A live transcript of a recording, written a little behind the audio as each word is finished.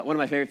One of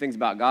my favorite things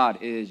about God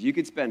is you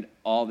could spend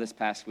all this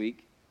past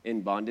week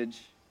in bondage,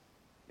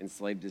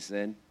 enslaved to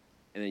sin,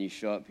 and then you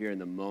show up here and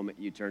the moment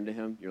you turn to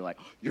him, you're like,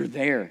 you're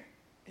there,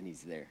 and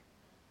he's there.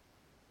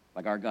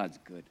 Like our God's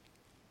good.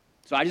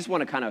 So I just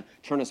want to kind of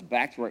turn us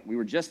back to where we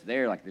were just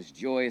there, like this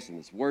joyous and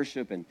this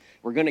worship, and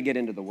we're going to get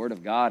into the Word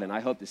of God, and I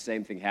hope the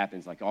same thing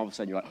happens. Like all of a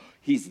sudden you're like, oh,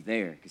 he's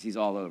there, because he's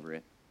all over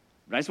it.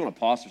 But I just want to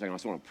pause for a second. I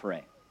just want to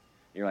pray.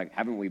 You're like,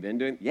 haven't we been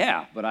doing?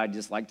 Yeah, but I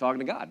just like talking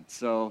to God.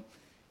 So,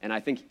 and I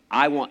think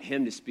I want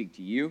him to speak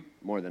to you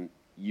more than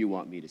you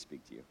want me to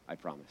speak to you. I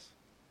promise.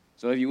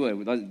 So if you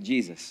would,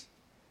 Jesus,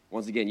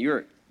 once again,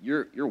 you're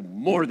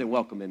more than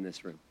welcome in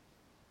this room.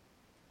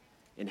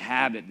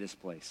 Inhabit this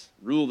place.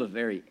 Rule the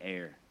very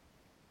air.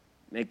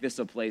 Make this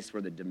a place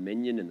where the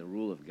dominion and the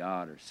rule of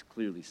God are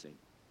clearly seen.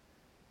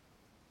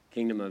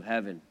 Kingdom of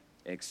heaven,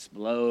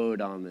 explode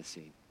on the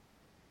scene.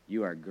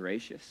 You are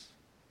gracious.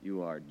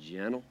 You are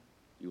gentle.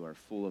 You are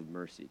full of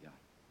mercy, God.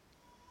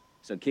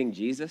 So King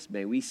Jesus,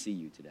 may we see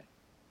you today.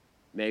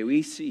 May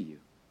we see you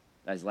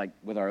as like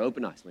with our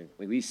open eyes.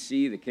 May we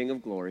see the King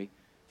of glory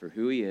for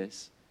who he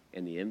is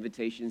and the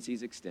invitations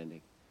he's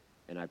extending.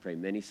 And I pray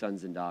many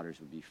sons and daughters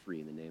would be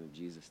free in the name of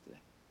Jesus today.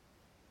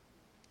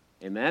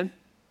 Amen?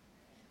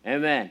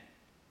 Amen.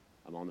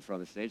 I'm on the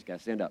front of the stage. Got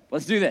to stand up.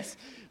 Let's do this.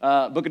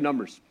 Book of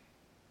Numbers,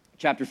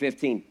 chapter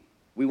 15.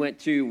 We went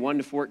to 1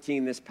 to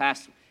 14 this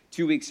past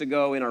 2 weeks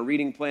ago in our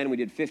reading plan. We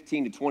did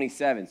 15 to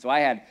 27. So I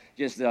had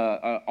just an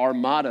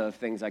armada of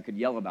things I could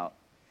yell about.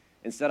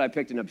 Instead, I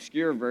picked an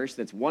obscure verse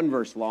that's one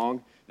verse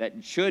long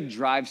that should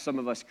drive some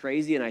of us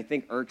crazy and I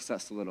think irks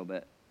us a little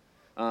bit.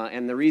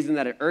 And the reason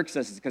that it irks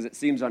us is because it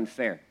seems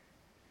unfair.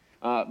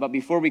 But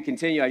before we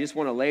continue, I just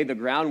want to lay the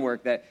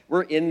groundwork that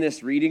we're in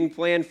this reading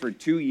plan for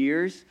 2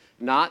 years,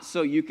 not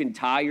so you can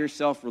tie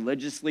yourself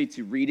religiously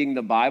to reading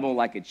the Bible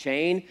like a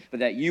chain, but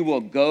that you will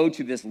go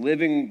to this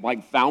living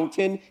like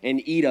fountain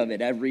and eat of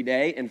it every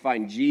day and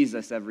find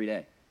Jesus every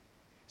day.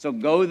 So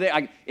go there.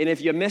 And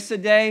if you miss a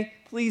day,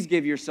 please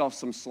give yourself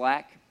some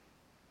slack.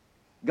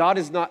 God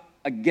is not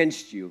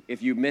against you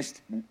if you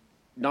missed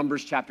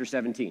Numbers chapter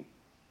 17.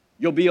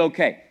 You'll be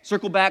okay.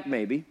 Circle back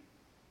maybe,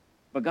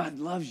 but God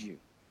loves you.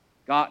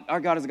 Our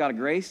God has got a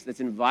grace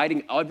that's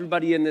inviting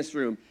everybody in this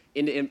room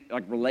into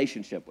like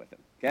relationship with him,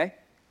 okay?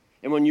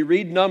 And when you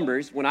read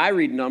Numbers, when I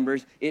read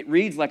Numbers, it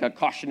reads like a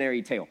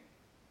cautionary tale.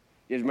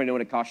 Does everybody know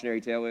what a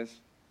cautionary tale is?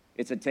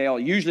 It's a tale,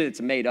 usually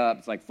it's made up,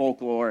 it's like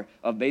folklore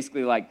of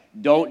basically like,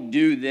 don't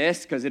do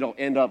this because it'll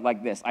end up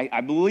like this.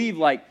 I believe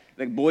like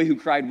the boy who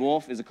cried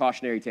wolf is a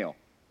cautionary tale.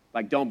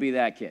 Like, don't be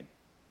that kid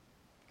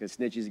because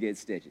snitches get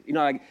stitches. You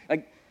know,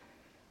 like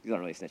he's not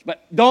really a snitch.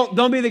 But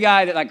don't be the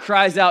guy that like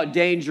cries out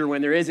danger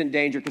when there isn't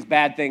danger because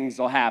bad things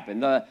will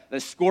happen. The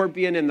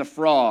scorpion and the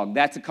frog,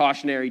 that's a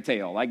cautionary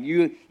tale. Like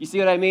you see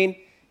what I mean?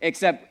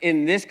 Except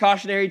in this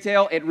cautionary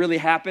tale, it really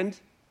happened.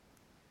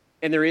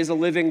 And there is a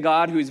living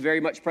God who's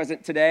very much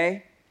present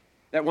today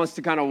that wants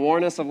to kind of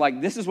warn us of like,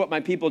 this is what my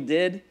people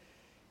did.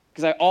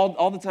 Because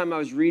all the time I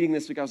was reading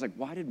this week, I was like,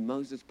 why did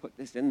Moses put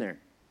this in there?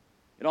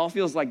 It all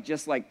feels like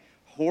just like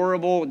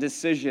horrible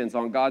decisions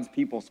on God's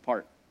people's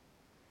part.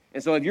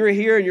 And so if you're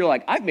here and you're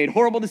like, I've made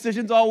horrible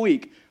decisions all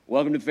week,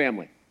 welcome to the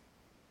family.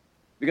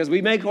 Because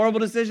we make horrible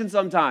decisions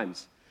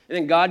sometimes. And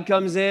then God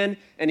comes in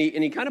and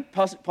he kind of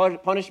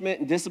punishment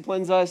and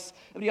disciplines us,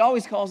 but he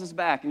always calls us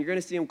back. And you're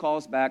going to see him call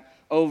us back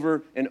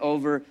over and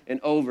over and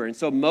over. And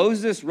so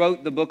Moses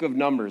wrote the book of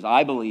Numbers,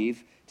 I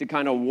believe, to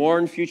kind of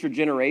warn future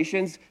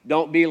generations,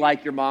 don't be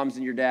like your moms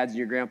and your dads and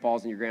your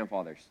grandpas and your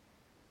grandfathers.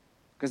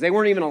 Because they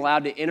weren't even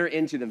allowed to enter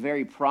into the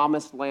very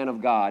promised land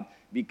of God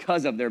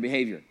because of their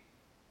behavior.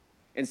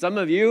 And some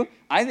of you,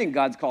 I think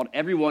God's called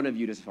every one of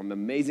you to some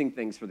amazing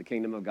things for the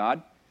kingdom of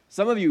God.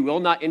 Some of you will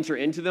not enter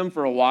into them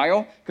for a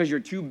while because you're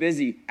too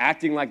busy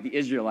acting like the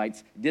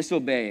Israelites,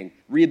 disobeying,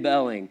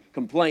 rebelling,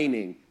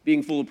 complaining,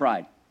 being full of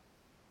pride.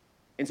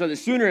 And so the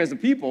sooner as a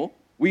people,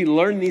 we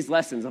learn these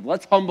lessons of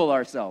let's humble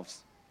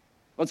ourselves.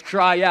 Let's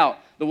cry out.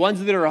 The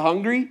ones that are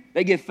hungry,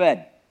 they get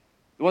fed.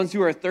 The ones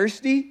who are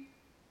thirsty,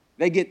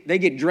 they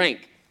get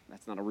drank.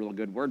 That's not a real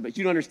good word, but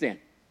you don't understand.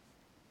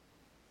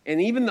 And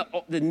even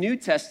the New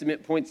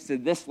Testament points to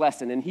this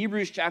lesson. In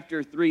Hebrews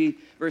chapter 3,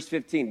 verse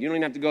 15, you don't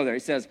even have to go there.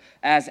 It says,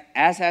 as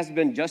has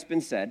just been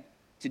said,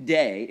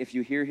 today, if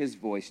you hear his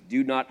voice,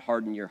 do not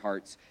harden your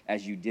hearts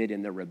as you did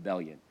in the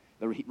rebellion.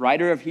 The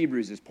writer of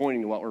Hebrews is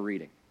pointing to what we're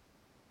reading.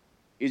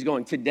 He's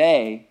going,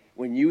 today,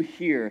 when you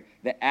hear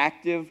the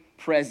active,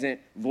 present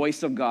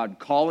voice of God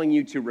calling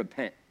you to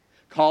repent,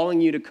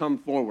 calling you to come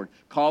forward,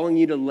 calling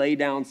you to lay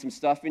down some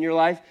stuff in your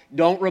life,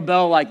 don't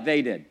rebel like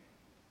they did.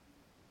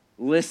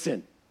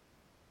 Listen.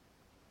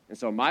 And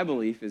so my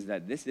belief is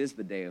that this is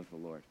the day of the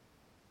Lord,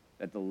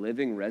 that the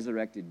living,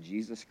 resurrected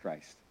Jesus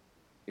Christ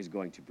is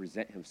going to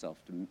present himself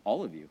to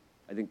all of you.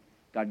 I think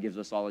God gives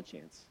us all a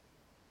chance.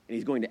 And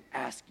he's going to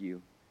ask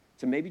you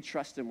to maybe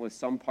trust him with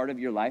some part of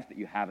your life that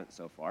you haven't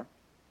so far.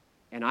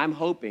 And I'm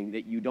hoping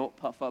that you don't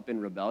puff up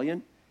in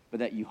rebellion, but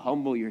that you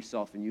humble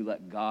yourself and you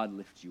let God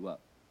lift you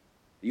up.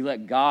 that you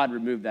let God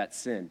remove that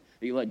sin,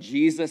 that you let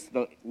Jesus,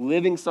 the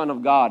living Son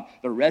of God,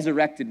 the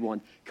resurrected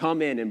one,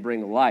 come in and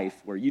bring life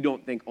where you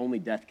don't think only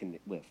death can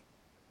live.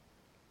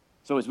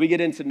 So as we get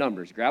into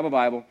Numbers, grab a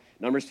Bible,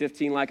 Numbers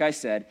 15, like I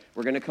said,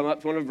 we're going to come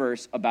up to a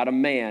verse about a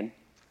man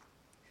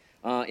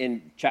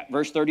in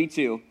verse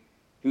 32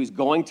 who's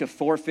going to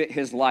forfeit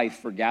his life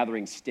for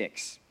gathering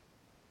sticks.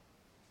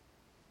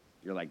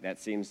 You're like, that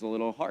seems a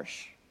little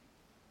harsh,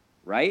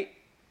 right?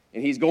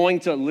 And he's going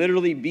to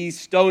literally be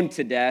stoned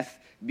to death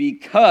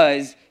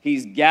because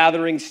he's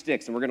gathering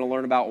sticks, and we're going to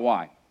learn about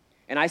why.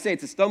 And I say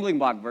it's a stumbling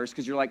block verse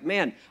because you're like,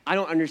 man, I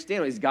don't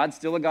understand. Is God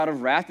still a God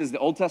of wrath? Is the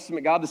Old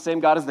Testament God the same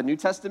God as the New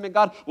Testament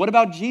God? What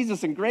about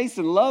Jesus and grace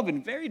and love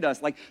and fairy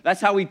dust? Like, that's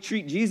how we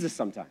treat Jesus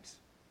sometimes.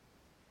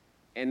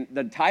 And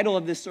the title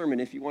of this sermon,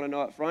 if you want to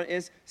know up front,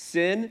 is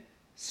Sin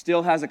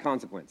Still Has a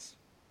Consequence.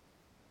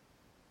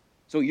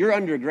 So you're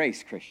under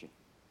grace, Christian.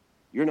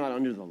 You're not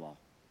under the law.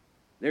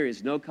 There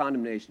is no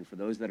condemnation for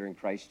those that are in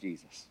Christ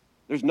Jesus.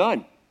 There's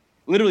none.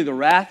 Literally, the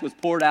wrath was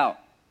poured out.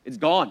 It's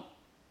gone.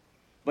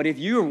 But if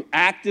you're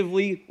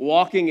actively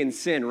walking in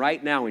sin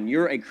right now and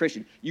you're a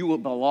Christian, you will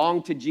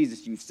belong to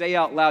Jesus. You say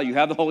out loud, you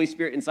have the Holy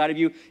Spirit inside of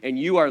you, and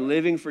you are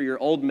living for your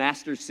old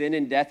master, sin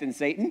and death and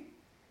Satan,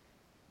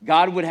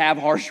 God would have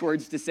harsh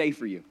words to say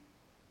for you.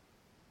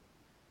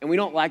 And we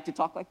don't like to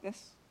talk like this.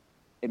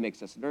 It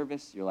makes us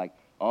nervous. You're like,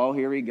 oh,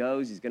 here he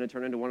goes. He's going to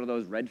turn into one of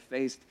those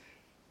red-faced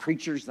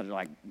preachers that are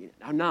like,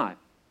 I'm not.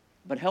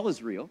 But hell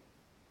is real.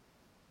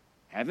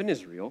 Heaven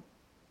is real.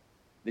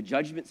 The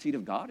judgment seat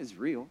of God is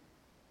real.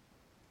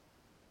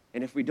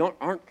 And if we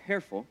aren't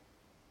careful,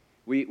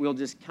 we'll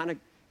just kind of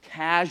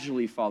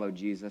casually follow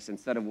Jesus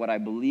instead of what I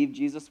believe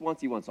Jesus wants.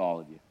 He wants all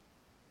of you.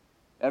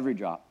 Every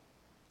drop,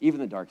 even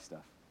the dark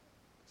stuff,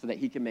 so that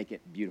he can make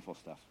it beautiful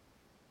stuff.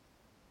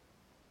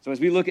 So as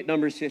we look at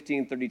Numbers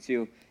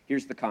 15:32,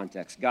 here's the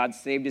context. God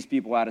saved his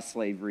people out of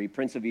slavery,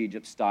 Prince of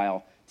Egypt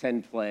style,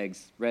 10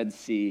 plagues, Red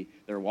Sea.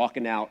 They're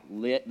walking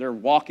they're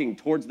walking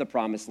towards the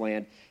promised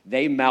land.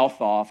 They mouth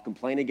off,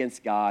 complain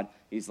against God.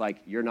 He's like,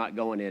 you're not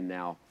going in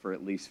now for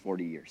at least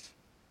 40 years.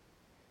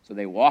 So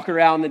they walk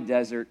around the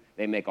desert.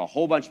 They make a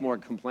whole bunch more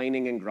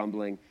complaining and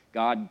grumbling.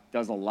 God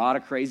does a lot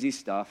of crazy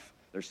stuff.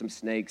 There's some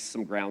snakes,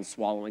 some ground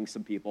swallowing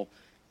some people.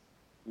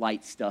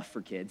 Light stuff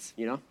for kids,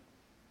 you know?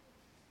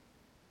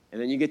 And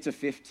then you get to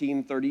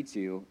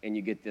 15:32, and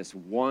you get this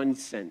one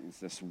sentence,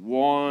 this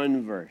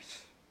one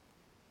verse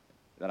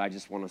that I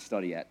just want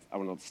to I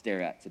want to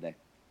stare at today.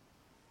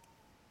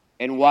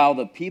 And while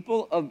the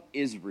people of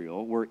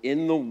Israel were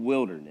in the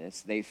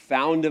wilderness, they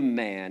found a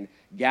man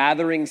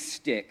gathering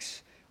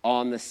sticks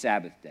on the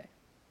Sabbath day.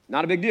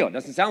 Not a big deal. It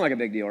doesn't sound like a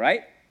big deal,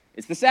 right?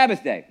 It's the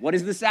Sabbath day. What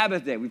is the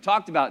Sabbath day? We've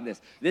talked about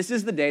this. This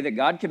is the day that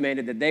God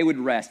commanded that they would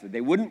rest, that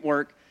they wouldn't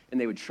work, and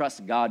they would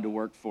trust God to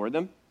work for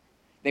them.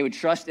 They would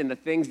trust in the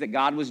things that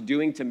God was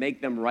doing to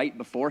make them right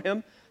before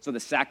him. So the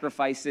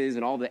sacrifices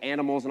and all the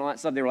animals and all that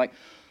stuff, they were like,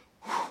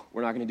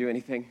 we're not going to do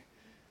anything.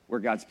 We're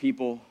God's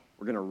people.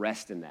 We're going to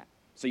rest in that.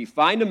 So you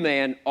find a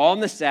man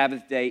on the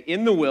Sabbath day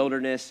in the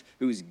wilderness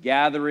who's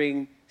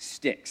gathering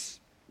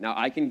sticks. Now,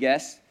 I can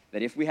guess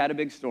that if we had a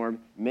big storm,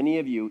 many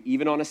of you,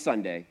 even on a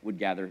Sunday,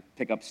 would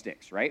pick up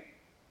sticks, right?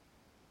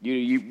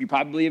 You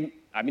probably,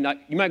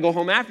 you might go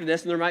home after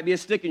this and there might be a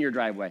stick in your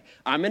driveway.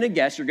 I'm going to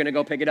guess you're going to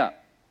go pick it up.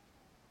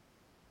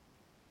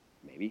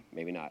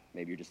 Maybe not.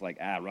 Maybe you're just like,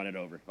 run it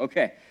over.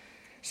 Okay.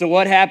 So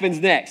what happens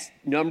next?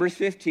 Numbers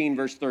 15,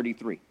 verse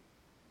 33.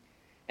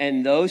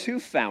 And those who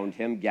found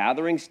him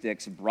gathering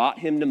sticks brought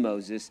him to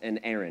Moses and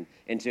Aaron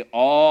and to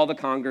all the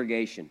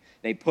congregation.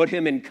 They put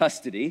him in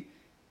custody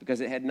because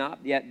it had not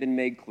yet been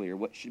made clear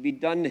what should be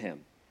done to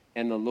him.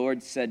 And the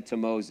Lord said to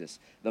Moses,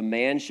 the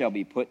man shall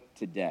be put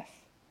to death.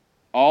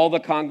 All the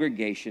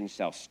congregation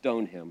shall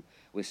stone him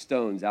with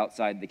stones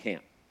outside the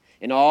camp.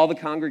 And all the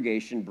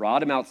congregation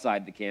brought him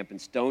outside the camp and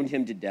stoned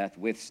him to death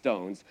with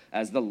stones,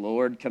 as the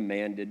Lord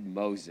commanded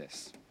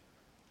Moses.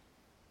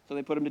 So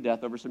they put him to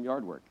death over some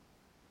yard work.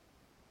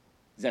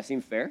 Does that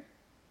seem fair?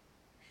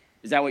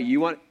 Is that what you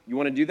want? You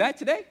want to do that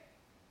today?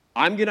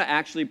 I'm going to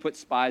actually put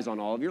spies on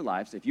all of your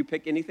lives. If you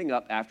pick anything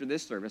up after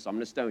this service, I'm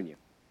going to stone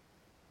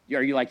you.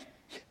 Are you like,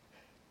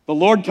 the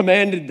Lord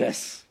commanded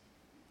this,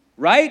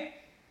 right?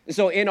 And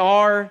so in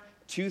our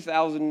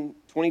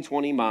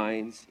 2020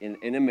 minds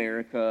in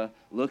America,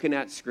 looking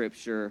at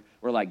Scripture,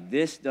 we're like,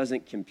 this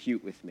doesn't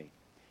compute with me.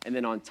 And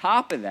then on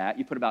top of that,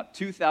 you put about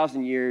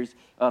 2,000 years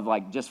of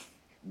like just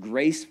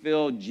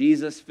grace-filled,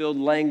 Jesus-filled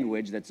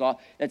language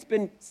that's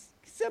been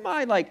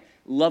semi like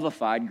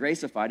loveified,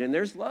 gracified, and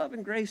there's love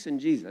and grace in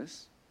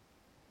Jesus.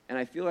 And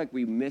I feel like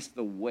we miss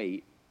the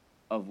weight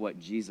of what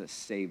Jesus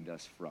saved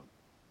us from.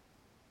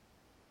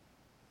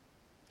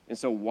 And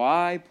so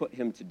why put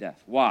him to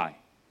death? Why?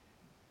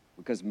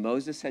 Because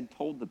Moses had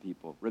told the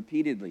people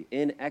repeatedly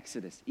in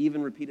Exodus,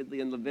 even repeatedly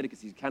in Leviticus,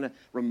 he's kind of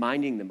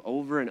reminding them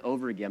over and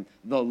over again,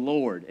 the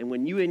Lord. And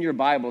when you in your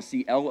Bible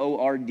see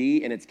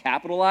L-O-R-D and it's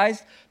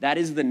capitalized, that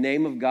is the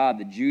name of God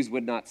the Jews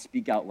would not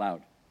speak out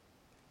loud.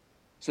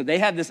 So they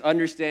had this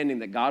understanding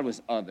that God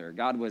was other,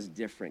 God was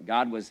different,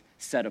 God was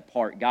set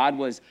apart. God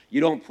was, you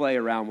don't play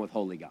around with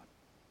holy God.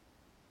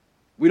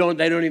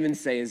 They don't even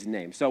say his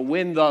name. So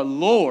when the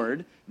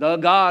Lord, the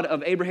God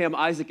of Abraham,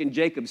 Isaac, and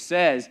Jacob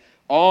says,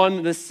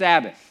 on the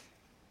Sabbath,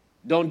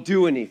 don't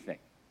do anything,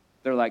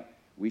 they're like,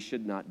 we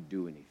should not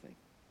do anything.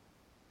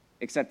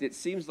 Except it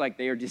seems like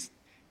they are just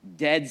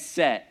dead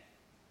set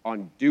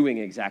on doing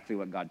exactly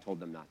what God told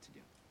them not to do,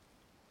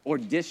 or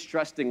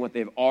distrusting what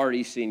they've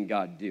already seen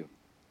God do.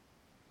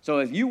 So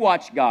if you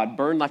watch God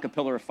burn like a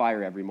pillar of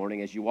fire every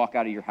morning as you walk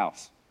out of your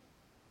house,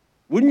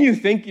 wouldn't you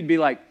think you'd be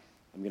like,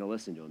 I'm going to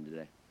listen to him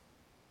today?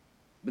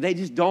 But they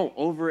just don't,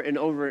 over and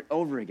over and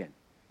over again.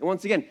 And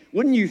once again,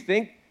 wouldn't you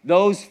think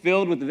those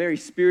filled with the very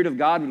Spirit of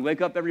God would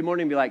wake up every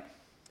morning and be like,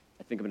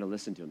 I think I'm going to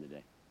listen to him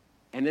today.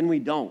 And then we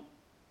don't,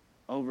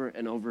 over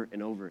and over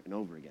and over and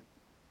over again.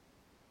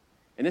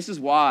 And this is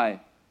why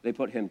they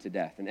put him to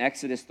death. In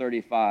Exodus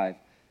 35,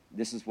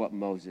 this is what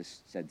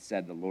Moses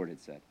said the Lord had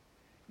said.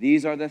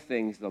 These are the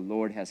things the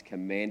Lord has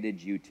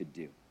commanded you to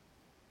do.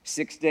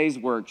 6 days'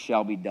 work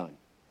shall be done.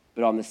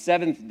 But on the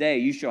seventh day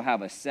you shall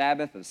have a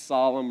Sabbath of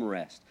solemn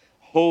rest,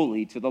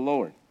 holy to the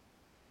Lord.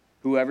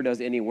 Whoever does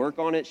any work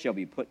on it shall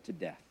be put to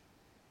death.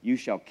 You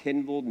shall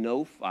kindle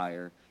no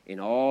fire in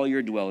all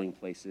your dwelling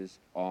places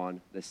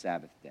on the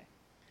Sabbath day.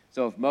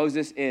 So if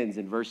Moses ends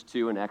in verse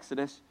 2 in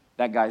Exodus,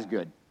 that guy's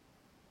good.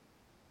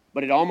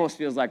 But it almost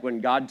feels like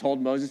when God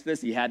told Moses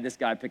this, he had this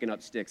guy picking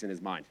up sticks in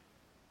his mind.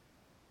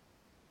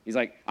 He's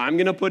like, I'm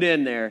going to put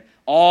in there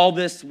all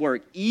this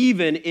work,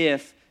 even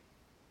if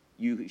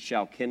you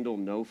shall kindle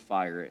no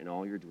fire in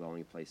all your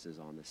dwelling places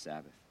on the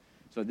Sabbath.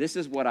 So this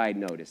is what I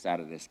noticed out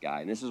of this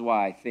guy, and this is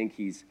why I think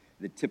he's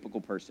the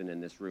typical person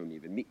in this room,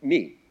 even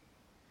me.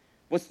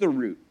 What's the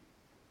root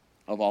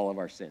of all of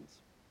our sins?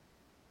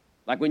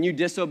 Like when you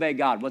disobey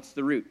God, what's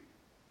the root?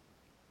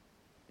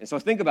 And so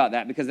think about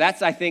that, because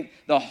that's, I think,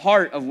 the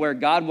heart of where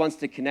God wants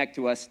to connect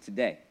to us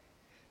today.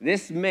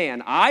 This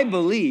man, I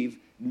believe,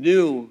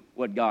 knew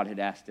what God had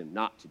asked him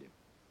not to do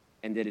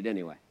and did it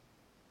anyway.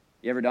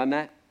 You ever done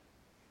that?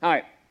 All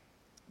right,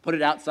 put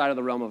it outside of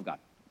the realm of God.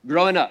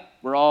 Growing up,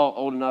 we're all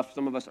old enough,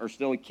 some of us are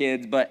still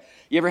kids, but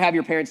you ever have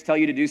your parents tell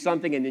you to do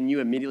something and then you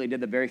immediately did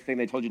the very thing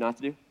they told you not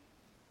to do?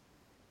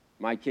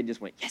 My kid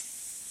just went,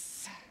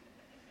 yes.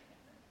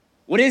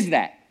 What is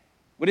that?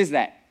 What is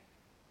that?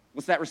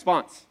 What's that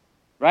response,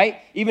 right?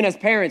 Even as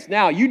parents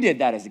now, you did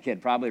that as a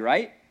kid probably,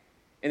 right?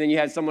 And then you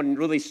had someone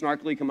really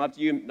snarkily come up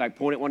to you, like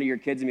point at one of your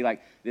kids and be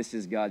like, this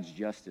is God's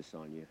justice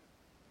on you.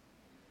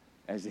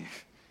 As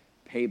if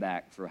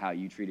payback for how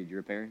you treated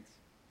your parents.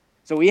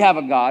 So we have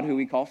a God who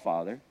we call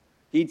Father.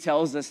 He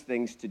tells us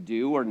things to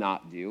do or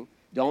not do.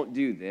 Don't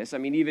do this. I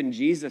mean, even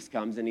Jesus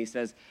comes and he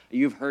says,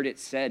 you've heard it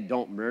said,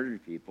 don't murder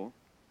people.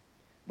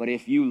 But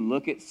if you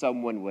look at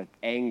someone with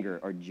anger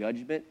or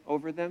judgment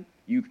over them,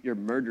 you're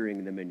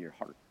murdering them in your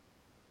heart.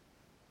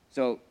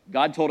 So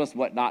God told us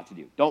what not to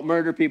do. Don't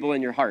murder people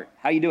in your heart.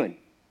 How you doing?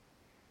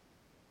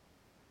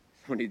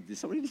 Did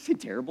somebody just say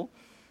terrible?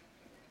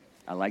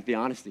 I like the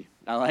honesty.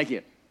 I like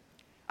it.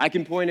 I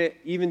can point at,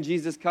 even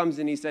Jesus comes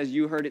and he says,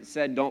 you heard it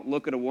said, don't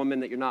look at a woman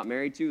that you're not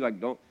married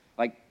to.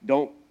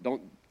 Don't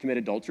commit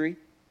adultery.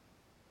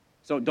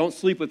 So don't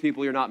sleep with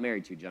people you're not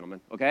married to, gentlemen,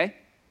 okay?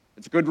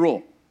 It's a good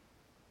rule.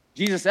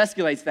 Jesus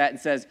escalates that and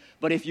says,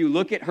 but if you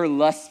look at her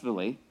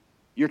lustfully,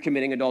 you're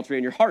committing adultery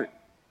in your heart.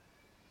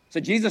 So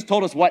Jesus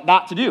told us what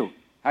not to do.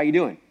 How you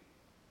doing?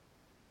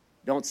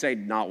 Don't say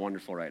not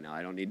wonderful right now.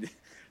 I don't need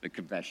the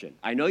confession.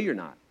 I know you're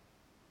not.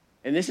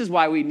 And this is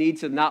why we need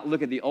to not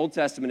look at the Old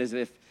Testament as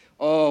if,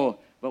 oh,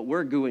 but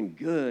we're doing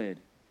good.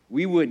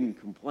 We wouldn't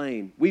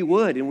complain. We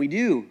would, and we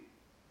do.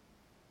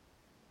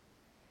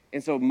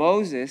 And so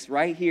Moses,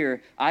 right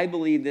here, I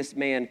believe this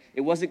man,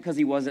 it wasn't because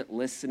he wasn't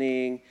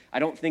listening. I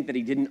don't think that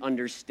he didn't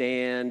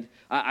understand.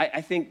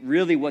 I think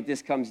really what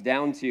this comes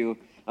down to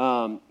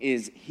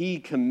is he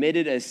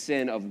committed a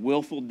sin of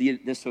willful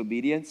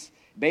disobedience,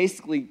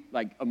 basically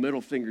like a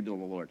middle finger to the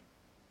Lord.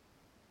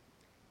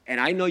 And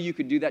I know you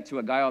could do that to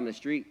a guy on the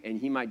street, and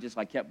he might just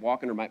kept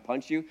walking or might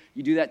punch you.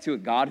 You do that to a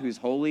God who's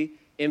holy,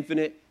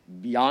 infinite,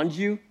 beyond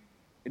you,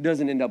 it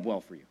doesn't end up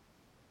well for you.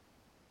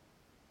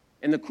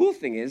 And the cool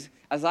thing is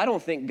I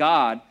don't think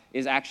God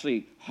is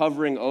actually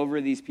hovering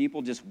over these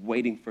people, just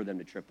waiting for them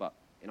to trip up.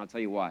 And I'll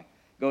tell you why.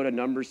 Go to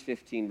Numbers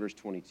 15, verse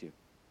 22.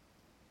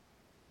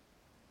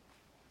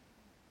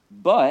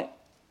 But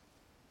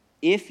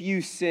if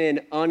you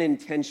sin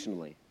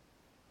unintentionally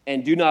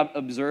and do not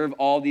observe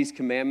all these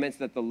commandments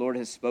that the Lord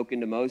has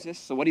spoken to Moses,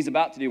 so what he's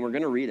about to do, we're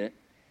going to read it,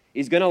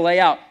 he's going to lay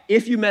out,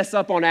 if you mess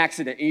up on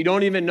accident and you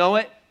don't even know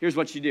it, here's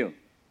what you do.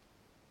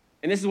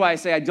 And this is why I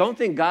say I don't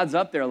think God's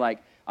up there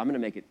like, I'm going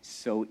to make it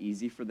so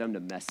easy for them to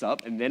mess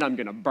up, and then I'm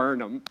going to burn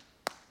them.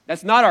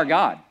 That's not our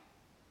God.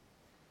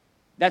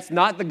 That's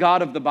not the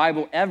God of the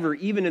Bible ever,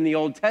 even in the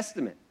Old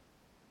Testament.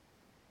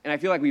 And I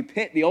feel like we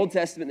pit the Old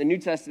Testament and the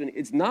New Testament.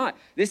 It's not.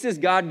 This is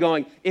God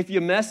going, if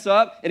you mess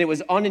up, and it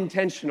was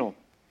unintentional.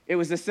 It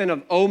was a sin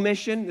of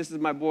omission. This is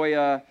my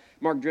boy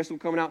Mark Driscoll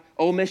coming out.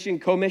 Omission,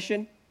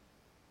 commission.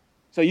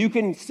 So you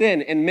can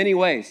sin in many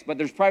ways, but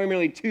there's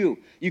primarily two.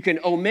 You can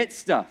omit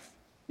stuff.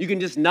 You can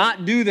just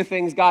not do the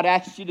things God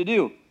asked you to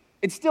do.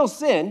 It's still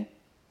sin.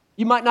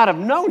 You might not have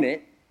known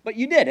it, but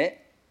you did it.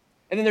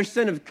 And then there's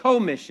sin of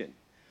commission,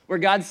 where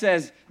God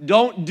says,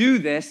 don't do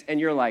this, and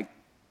you're like,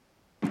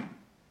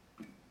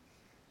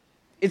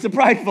 it's a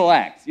prideful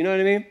act. You know what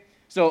I mean?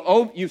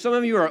 So some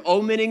of you are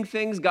omitting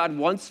things God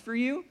wants for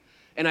you,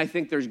 and I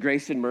think there's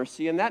grace and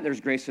mercy in that.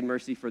 There's grace and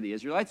mercy for the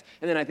Israelites.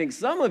 And then I think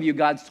some of you,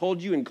 God's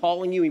told you and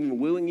calling you, even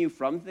wooing you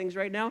from things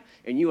right now,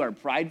 and you are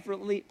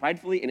pridefully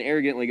and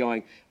arrogantly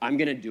going, I'm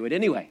going to do it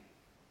anyway,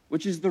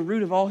 which is the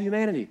root of all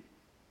humanity.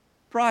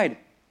 Pride.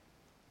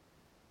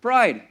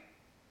 Pride.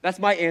 That's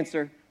my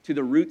answer to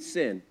the root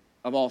sin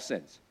of all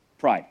sins.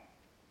 Pride.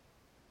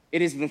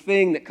 It is the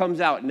thing that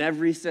comes out in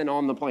every sin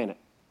on the planet.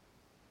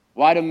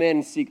 Why do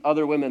men seek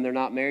other women they're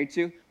not married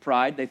to?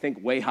 Pride. They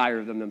think way higher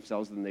of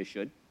themselves than they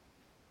should.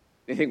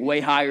 They think way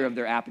higher of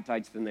their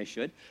appetites than they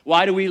should.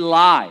 Why do we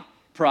lie?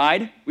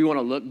 Pride. We want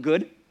to look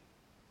good.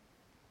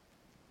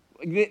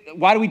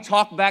 Why do we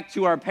talk back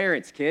to our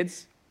parents,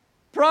 kids?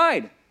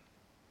 Pride.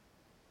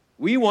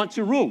 We want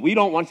to rule. We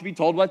don't want to be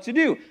told what to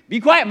do. Be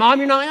quiet, Mom,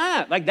 you're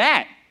not like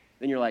that.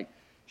 Then you're like,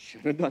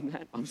 should have done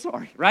that. I'm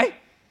sorry, right?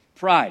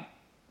 Pride.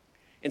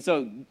 And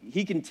so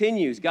he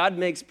continues, God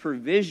makes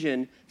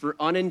provision for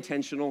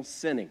unintentional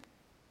sinning.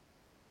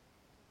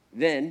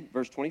 Then,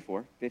 verse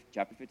 24,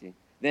 chapter 15,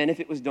 then if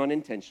it was done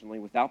intentionally,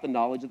 without the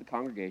knowledge of the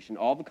congregation,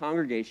 all the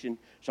congregation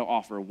shall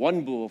offer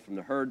one bull from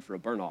the herd for a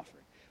burnt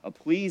offering, a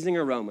pleasing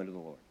aroma to the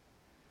Lord,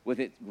 with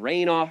its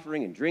grain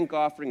offering and drink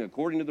offering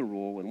according to the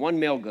rule, and one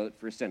male goat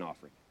for a sin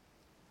offering.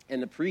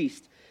 And the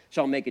priest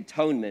shall make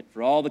atonement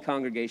for all the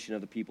congregation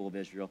of the people of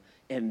Israel,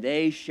 and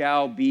they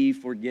shall be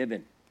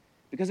forgiven,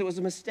 because it was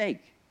a mistake.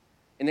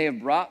 And they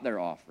have brought their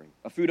offering,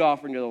 a food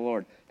offering to the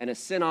Lord, and a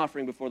sin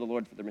offering before the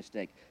Lord for their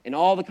mistake. And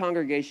all the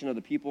congregation of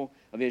the people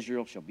of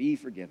Israel shall be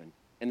forgiven,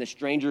 and the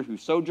stranger who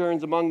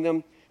sojourns among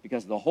them,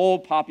 because the whole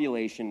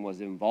population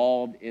was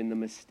involved in the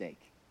mistake.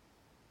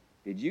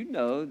 Did you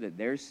know that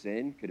their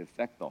sin could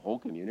affect the whole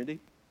community?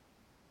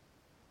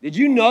 Did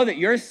you know that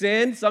your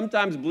sin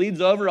sometimes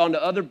bleeds over onto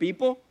other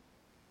people?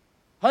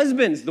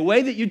 Husbands, the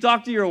way that you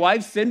talk to your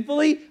wife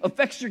sinfully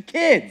affects your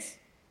kids.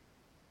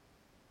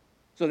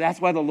 So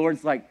that's why the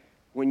Lord's like,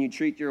 when you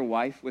treat your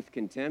wife with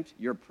contempt,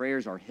 your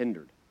prayers are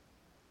hindered.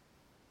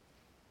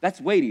 That's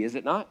weighty, is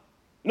it not?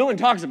 No one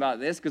talks about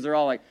this because they're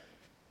all like,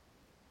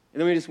 and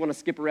then we just want to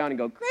skip around and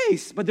go,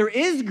 grace. But there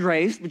is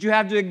grace, but you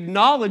have to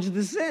acknowledge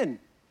the sin.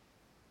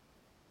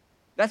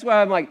 That's why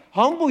I'm like,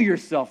 humble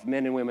yourself,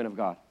 men and women of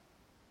God.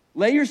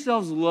 Lay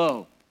yourselves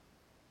low.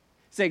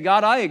 Say,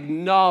 God, I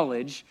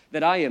acknowledge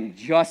that I am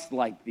just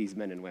like these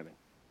men and women.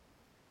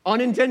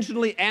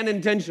 Unintentionally and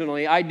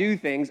intentionally, I do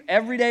things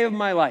every day of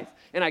my life.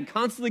 And I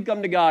constantly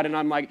come to God and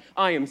I'm like,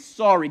 I am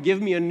sorry,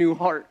 give me a new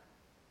heart.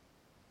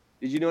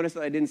 Did you notice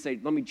that I didn't say,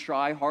 let me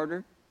try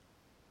harder?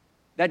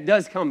 That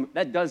does come.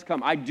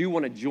 I do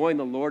want to join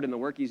the Lord in the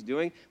work he's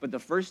doing. But the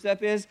first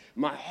step is,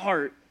 my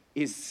heart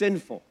is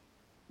sinful.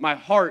 My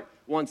heart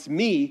wants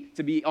me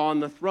to be on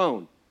the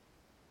throne.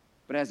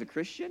 But as a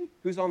Christian,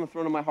 who's on the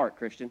throne of my heart,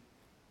 Christian?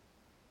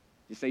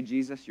 You say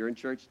Jesus, you're in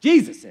church?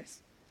 Jesus is.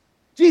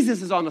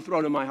 Jesus is on the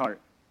throne of my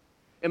heart.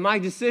 And my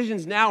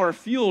decisions now are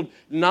fueled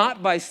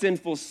not by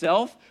sinful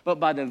self, but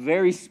by the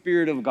very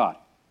Spirit of God.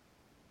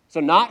 So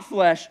not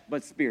flesh,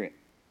 but Spirit.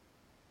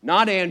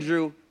 Not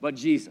Andrew, but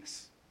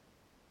Jesus.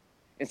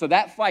 And so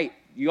that fight,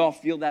 you all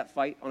feel that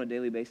fight on a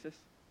daily basis?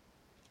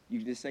 You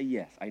can just say,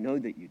 yes, I know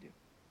that you do.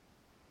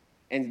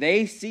 And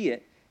they see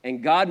it,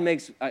 and God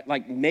makes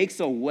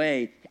a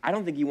way. I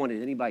don't think he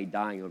wanted anybody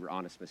dying over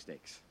honest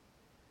mistakes.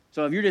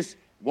 So if you're just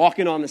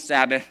walking on the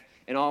Sabbath,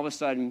 and all of a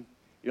sudden,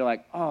 you're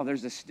like, oh,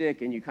 there's a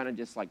stick, and you kind of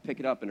just like pick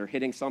it up and are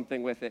hitting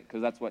something with it,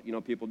 because that's what,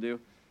 people do.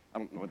 I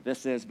don't know what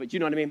this is, but you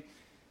know what I mean?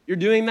 You're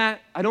doing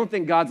that. I don't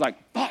think God's like,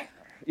 fire,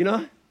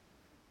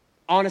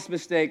 Honest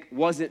mistake,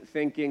 wasn't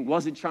thinking,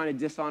 wasn't trying to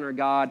dishonor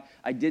God.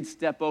 I did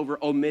step over,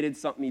 omitted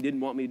something he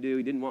didn't want me to do.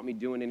 He didn't want me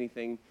doing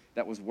anything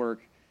that was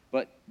work.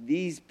 But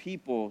these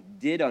people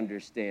did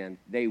understand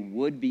they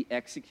would be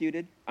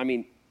executed. I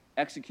mean,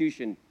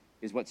 execution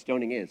is what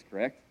stoning is,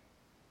 correct?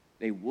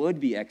 They would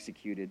be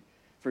executed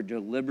for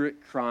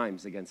deliberate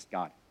crimes against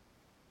God.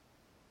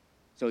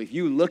 So if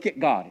you look at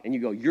God and you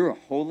go, you're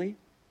holy,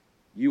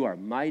 you are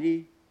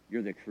mighty,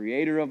 you're the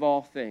creator of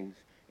all things,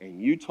 and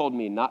you told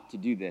me not to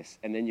do this,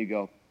 and then you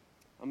go,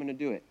 I'm going to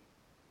do it.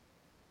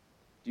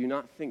 Do you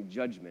not think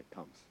judgment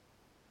comes?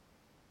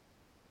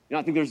 You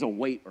don't think there's a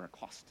weight or a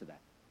cost to that?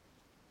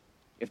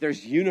 If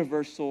there's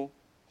universal,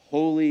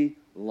 holy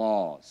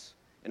laws,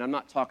 and I'm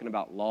not talking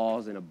about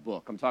laws in a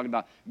book, I'm talking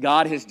about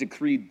God has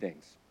decreed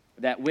things.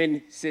 That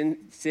when sin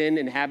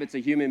inhabits a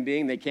human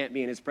being, they can't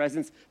be in his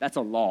presence. That's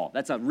a law.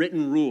 That's a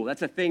written rule.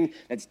 That's a thing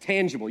that's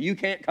tangible. You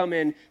can't come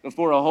in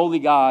before a holy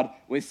God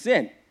with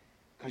sin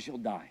because you'll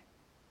die.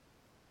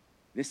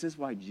 This is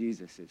why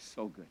Jesus is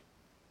so good.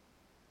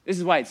 This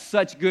is why it's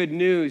such good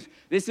news.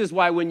 This is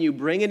why when you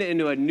bring it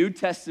into a New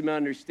Testament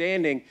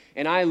understanding,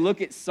 and I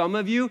look at some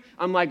of you,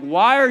 I'm like,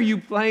 why are you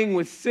playing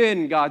with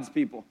sin, God's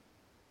people?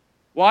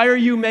 Why are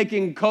you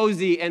making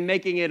cozy and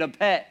making it a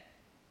pet?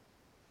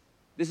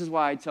 This is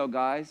why I tell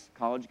guys,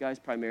 college guys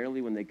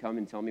primarily, when they come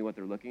and tell me what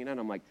they're looking at,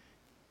 I'm like,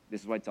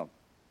 this is what I tell them.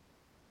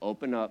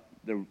 Open up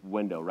the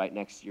window right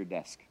next to your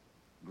desk.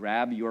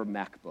 Grab your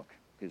MacBook,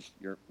 because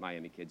you're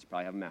Miami kids, you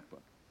probably have a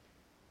MacBook.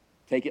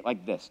 Take it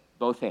like this,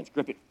 both hands,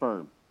 grip it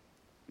firm.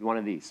 One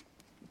of these.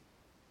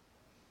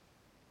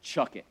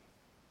 Chuck it.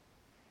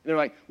 And they're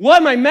like,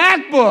 what, my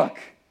MacBook?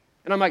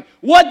 And I'm like,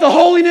 what, the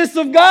holiness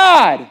of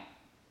God?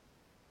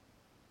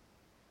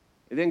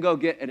 And then go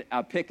get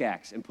a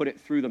pickaxe and put it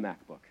through the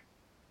MacBook.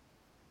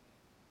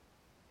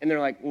 And they're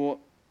like, well,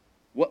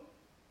 what?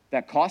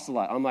 That costs a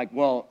lot. I'm like,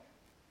 well,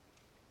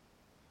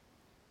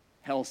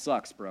 hell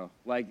sucks, bro.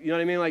 Like, you know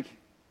what I mean? Like,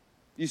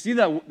 you see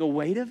the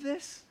weight of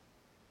this?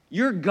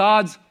 You're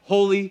God's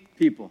holy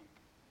people.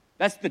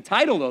 That's the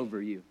title over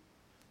you.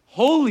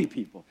 Holy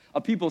people.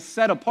 A people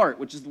set apart,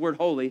 which is the word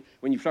holy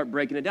when you start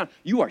breaking it down.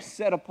 You are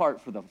set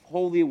apart for the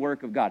holy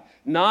work of God.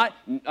 Not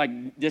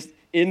like just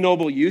in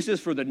noble uses,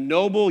 for the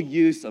noble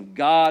use of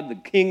God, the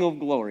King of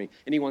glory.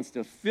 And he wants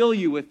to fill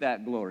you with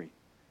that glory.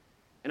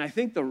 And I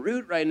think the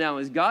root right now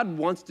is God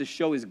wants to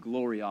show his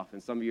glory off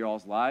in some of your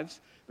all's lives,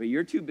 but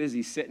you're too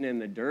busy sitting in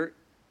the dirt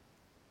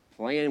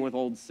playing with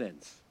old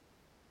sins.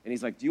 And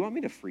he's like, do you want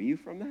me to free you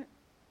from that?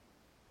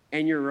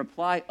 And your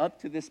reply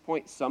up to this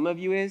point, some of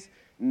you is,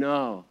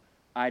 no,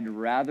 I'd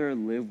rather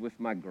live with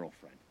my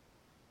girlfriend.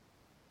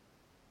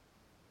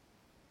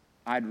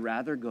 I'd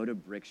rather go to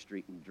Brick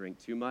Street and drink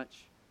too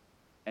much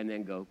and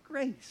then go,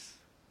 grace.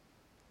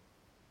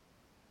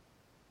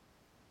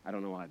 I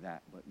don't know why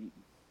that, but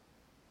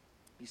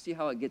you see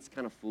how it gets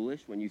kind of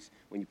foolish when you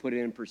put it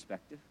in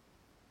perspective?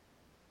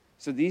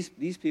 So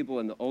these people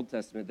in the Old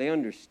Testament, they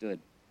understood.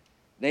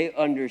 They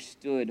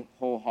understood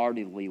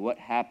wholeheartedly what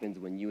happens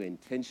when you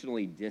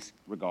intentionally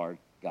disregard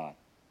God.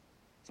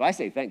 So I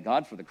say thank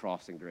God for the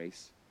cross and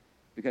grace.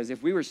 Because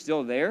if we were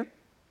still there,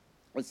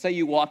 let's say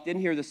you walked in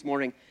here this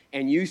morning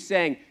and you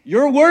sang,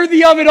 you're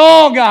worthy of it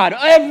all, God,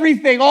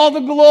 everything, all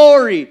the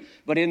glory.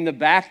 But in the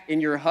back, in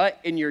your hut,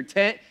 in your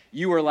tent,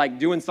 you were like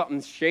doing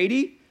something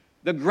shady.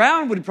 The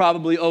ground would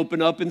probably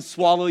open up and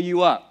swallow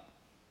you up.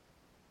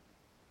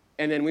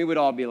 And then we would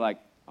all be like,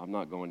 I'm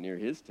not going near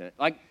his tent.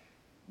 Like,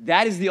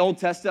 that is the Old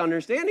Testament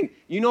understanding.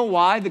 You know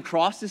why the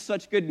cross is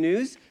such good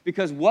news?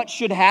 Because what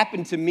should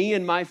happen to me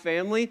and my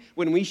family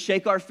when we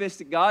shake our fist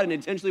at God and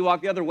intentionally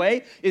walk the other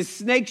way is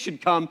snakes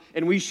should come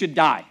and we should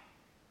die.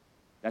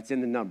 That's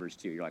in the Numbers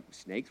too. You're like,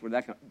 snakes? Where'd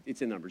that come?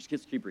 It's in Numbers.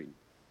 Kids, keep reading.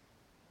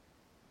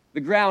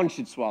 The ground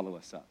should swallow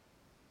us up.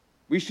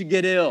 We should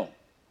get ill.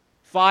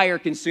 Fire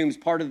consumes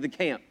part of the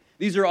camp.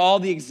 These are all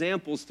the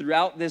examples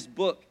throughout this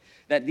book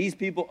that these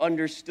people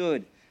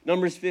understood.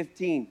 Numbers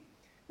 15.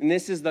 And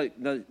this is I'm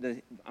going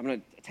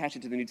to attach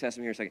it to the New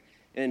Testament here in a second.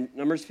 In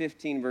Numbers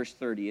 15, verse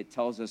 30, it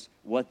tells us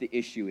what the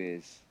issue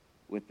is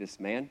with this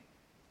man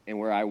and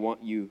where I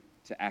want you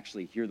to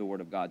actually hear the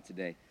word of God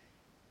today.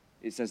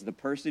 It says, the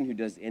person who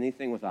does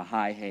anything with a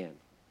high hand,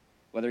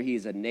 whether he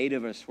is a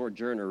native or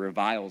sojourner,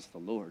 reviles the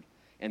Lord,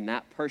 and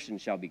that person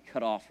shall be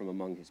cut off from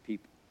among his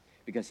people.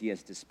 Because he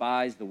has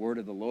despised the word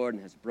of the Lord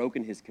and has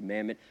broken his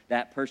commandment,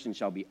 that person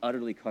shall be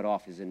utterly cut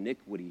off. His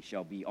iniquity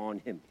shall be on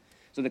him.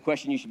 So the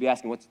question you should be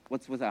asking,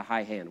 what's with a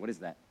high hand? What is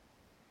that?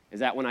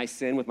 Is that when I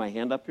sin with my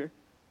hand up here?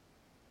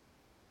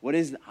 What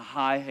is a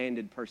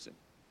high-handed person?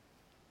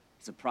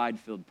 It's a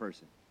pride-filled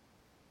person,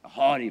 a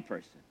haughty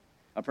person,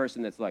 a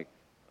person that's like,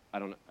 I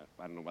don't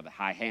know about the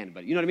high hand,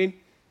 but you know what I mean?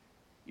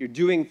 You're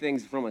doing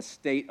things from a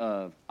state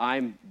of,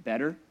 I'm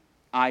better,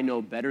 I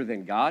know better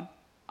than God,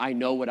 I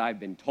know what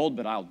I've been told,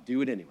 but I'll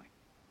do it anyway.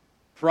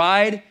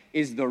 Pride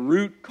is the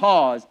root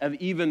cause of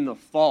even the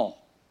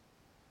fall.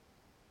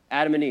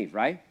 Adam and Eve,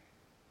 right?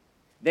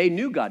 They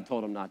knew God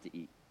told them not to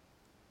eat.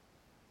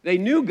 They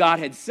knew God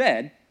had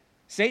said.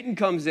 Satan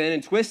comes in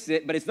and twists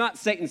it, but it's not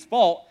Satan's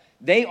fault.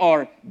 They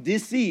are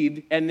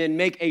deceived and then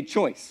make a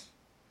choice.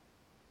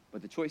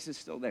 But the choice is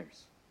still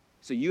theirs.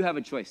 So you have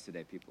a choice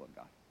today, people of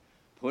God.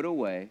 Put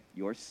away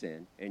your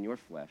sin and your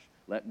flesh.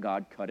 Let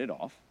God cut it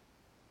off.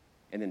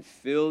 And then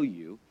fill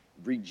you,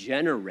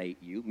 regenerate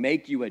you,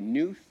 make you a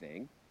new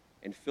thing,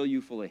 and fill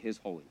you full of his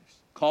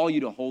holiness. Call you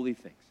to holy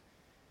things.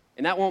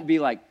 And that won't be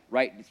like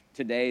right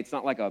today. It's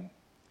not like a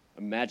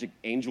magic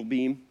angel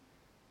beam.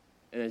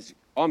 And it's,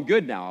 oh, I'm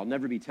good now. I'll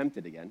never be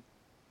tempted again.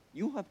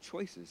 You'll have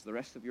choices the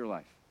rest of your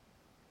life.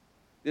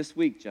 This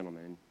week,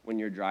 gentlemen, when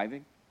you're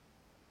driving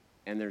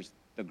and there's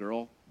the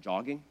girl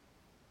jogging,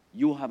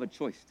 you will have a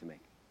choice to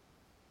make.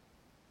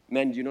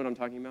 Men, do you know what I'm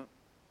talking about?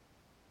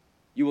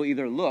 You will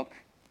either look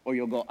or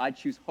you'll go, I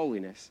choose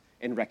holiness,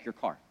 and wreck your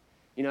car.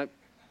 You know,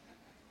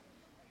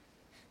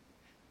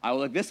 I will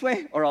look this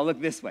way or I'll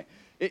look this way.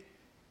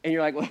 And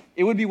you're like, well,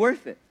 it would be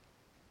worth it.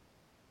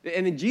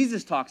 And then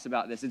Jesus talks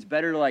about this. It's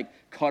better to like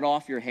cut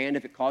off your hand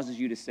if it causes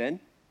you to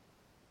sin.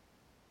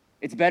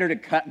 It's better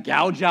to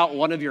gouge out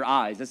one of your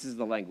eyes. This is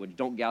the language.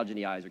 Don't gouge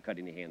any eyes or cut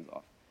any hands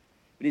off.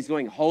 But he's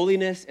going,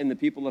 holiness in the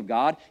people of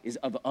God is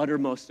of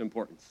uttermost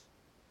importance.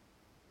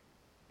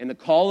 And the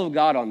call of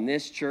God on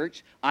this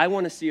church, I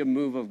want to see a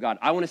move of God.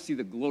 I want to see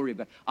the glory of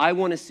God. I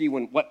want to see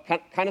what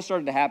kind of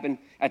started to happen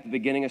at the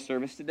beginning of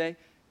service today.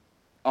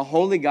 A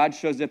holy God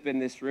shows up in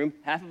this room.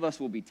 Half of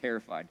us will be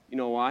terrified. You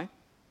know why?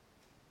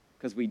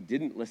 Because we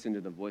didn't listen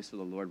to the voice of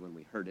the Lord when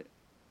we heard it.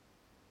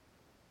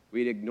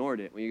 We'd ignored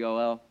it. When you go,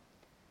 well,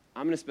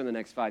 I'm going to spend the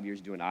next 5 years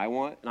doing what I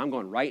want. And I'm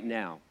going right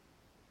now.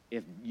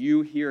 If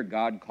you hear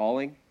God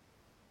calling,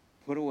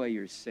 put away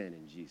your sin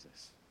in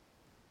Jesus.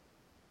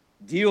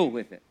 Deal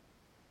with it.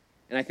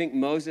 And I think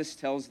Moses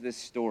tells this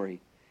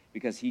story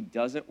because he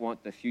doesn't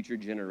want the future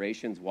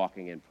generations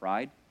walking in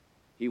pride.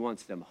 He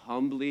wants them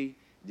humbly,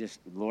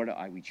 just, Lord,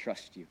 we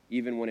trust you,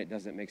 even when it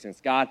doesn't make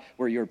sense. God,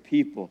 we're your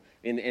people.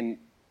 And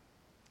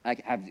I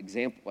have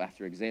example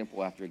after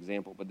example after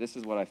example, but this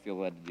is what I feel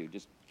led to do.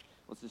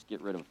 Let's just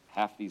get rid of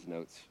half these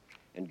notes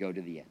and go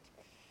to the end.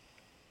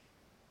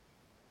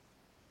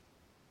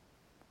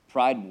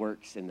 Pride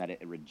works in that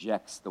it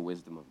rejects the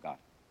wisdom of God.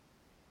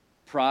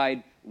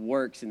 Pride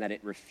works in that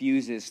it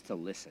refuses to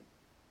listen.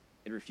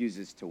 It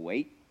refuses to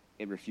wait.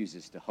 It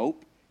refuses to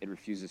hope. It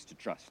refuses to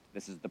trust.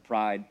 This is the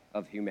pride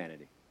of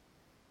humanity.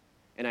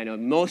 And I know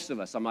most of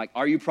us, I'm like,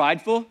 are you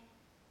prideful?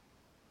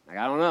 Like,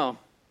 I don't know.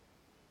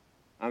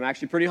 I'm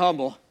actually pretty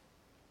humble.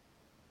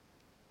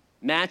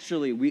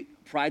 Naturally,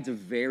 pride's a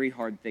very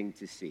hard thing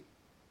to see.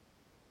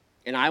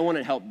 And I want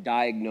to help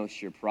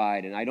diagnose your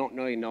pride. And I don't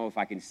really know if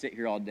I can sit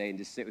here all day and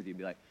just sit with you and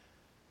be like,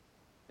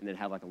 and then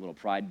have like a little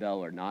pride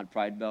bell or not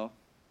pride bell.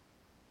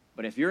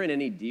 But if you're in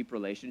any deep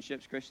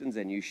relationships, Christians,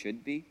 and you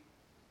should be,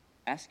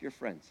 ask your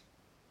friends.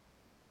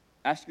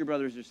 Ask your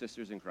brothers or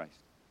sisters in Christ.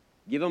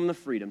 Give them the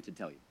freedom to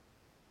tell you.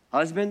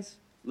 Husbands,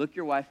 look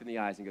your wife in the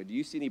eyes and go, do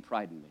you see any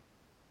pride in me?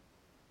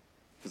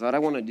 Because what I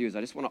want to do is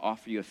I just want to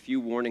offer you a few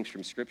warnings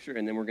from Scripture,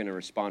 and then we're going to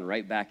respond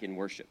right back in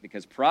worship.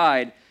 Because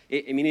pride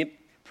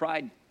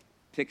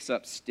picks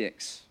up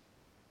sticks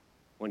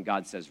when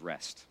God says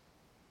rest.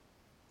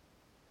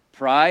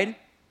 Pride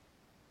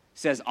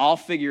says, I'll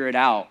figure it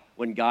out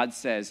when God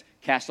says,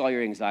 cast all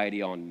your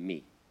anxiety on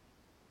me.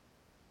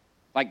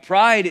 Like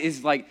pride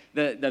is like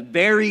the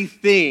very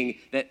thing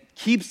that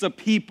keeps a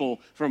people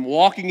from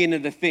walking into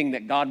the thing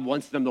that God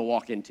wants them to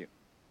walk into.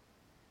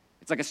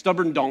 It's like a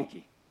stubborn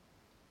donkey.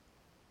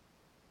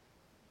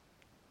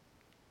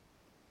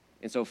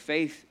 And so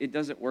faith, it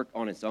doesn't work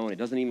on its own. It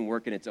doesn't even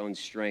work in its own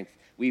strength.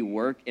 We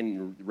work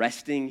in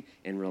resting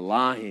and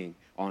relying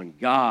on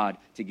God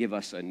to give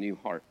us a new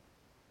heart.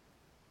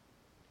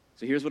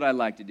 So here's what I'd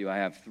like to do. I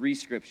have 3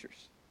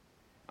 scriptures.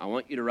 I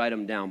want you to write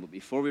them down. But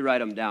before we write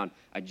them down,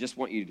 I just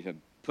want you to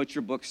put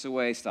your books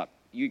away.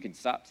 You can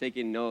stop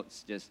taking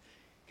notes.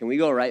 Can we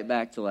go right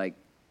back to like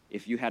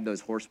if you had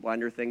those horse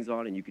blinder things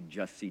on and you could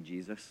just see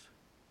Jesus?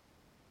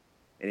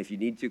 And if you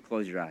need to,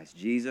 close your eyes.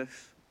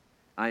 Jesus,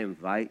 I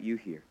invite you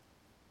here.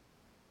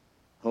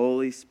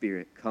 Holy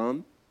Spirit,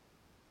 come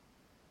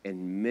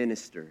and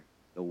minister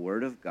the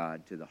word of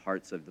God to the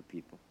hearts of the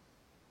people.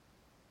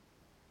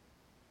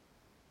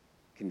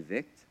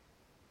 Convict,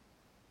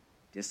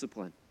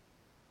 discipline,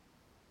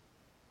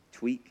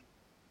 tweak.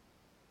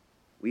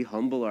 We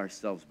humble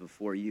ourselves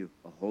before you,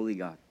 a holy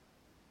God.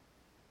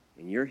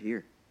 And you're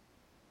here.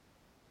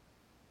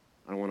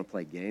 I don't want to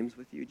play games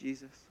with you,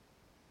 Jesus.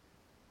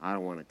 I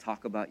don't want to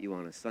talk about you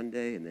on a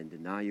Sunday and then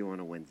deny you on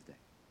a Wednesday.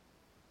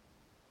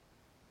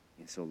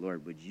 And so,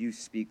 Lord, would you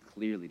speak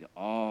clearly to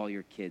all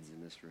your kids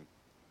in this room?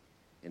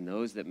 And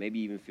those that maybe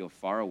even feel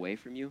far away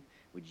from you,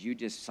 would you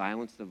just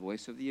silence the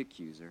voice of the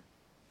accuser?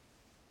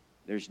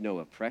 There's no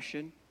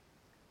oppression,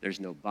 there's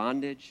no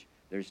bondage,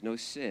 there's no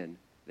sin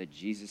that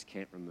Jesus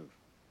can't remove.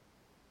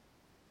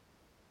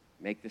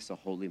 Make this a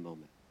holy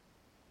moment.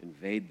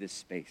 Invade this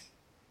space.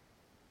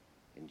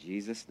 In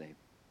Jesus' name,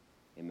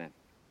 amen.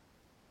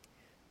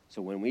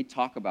 So when we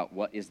talk about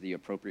what is the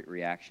appropriate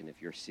reaction,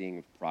 if you're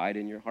seeing pride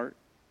in your heart,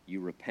 you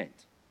repent,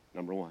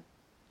 number 1.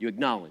 You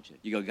acknowledge it.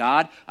 You go,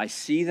 God, I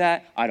see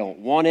that. I don't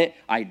want it.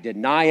 I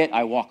deny it.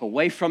 I walk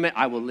away from it.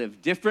 I will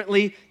live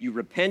differently. You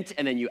repent,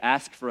 and then you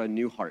ask for a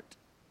new heart.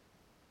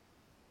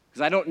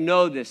 Because I don't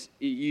know this.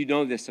 You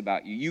know this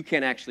about you. You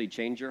can't actually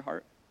change your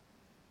heart.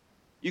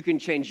 You can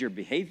change your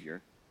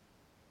behavior,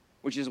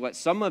 which is what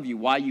some of you,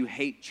 why you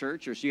hate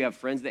church, or so you have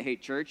friends that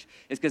hate church,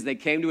 is because they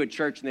came to a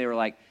church and they were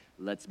like,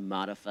 let's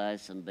modify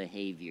some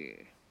behavior.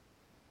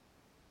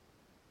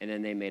 And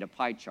then they made a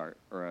pie chart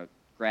or a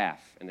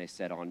graph, and they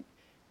said on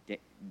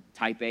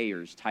type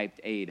A's, type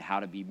A, how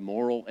to be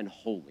moral and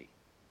holy.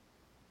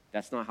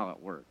 That's not how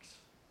it works.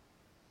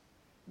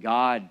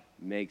 God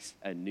makes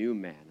a new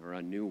man or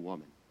a new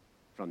woman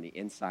from the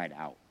inside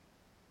out.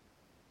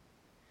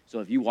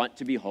 So if you want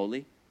to be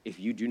holy, if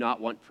you do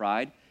not want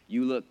pride,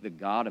 you look the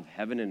God of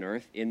heaven and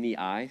earth in the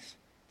eyes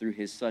through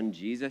his son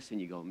Jesus, and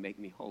you go, make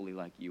me holy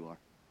like you are.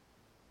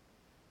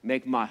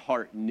 Make my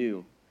heart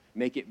new.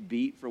 Make it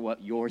beat for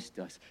what yours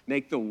does.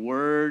 Make the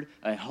word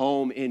a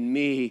home in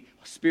me.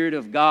 Spirit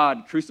of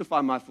God, crucify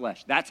my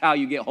flesh. That's how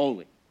you get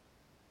holy.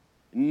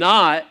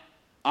 Not,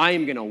 I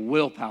am going to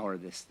willpower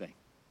this thing.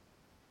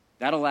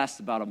 That'll last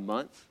about a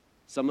month.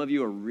 Some of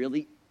you are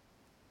really,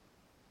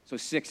 so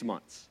 6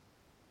 months.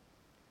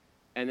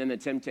 And then the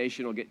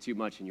temptation will get too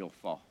much and you'll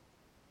fall.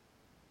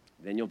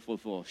 Then you'll feel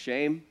full of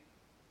shame.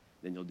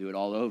 Then you'll do it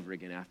all over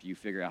again after you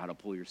figure out how to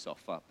pull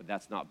yourself up. But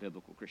that's not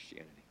biblical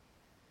Christianity.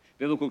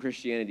 Biblical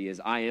Christianity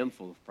is I am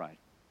full of pride.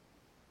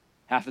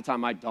 Half the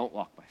time I don't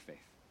walk by faith.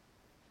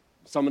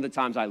 Some of the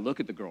times I look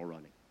at the girl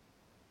running.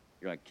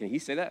 You're like, can he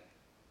say that?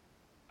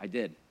 I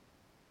did.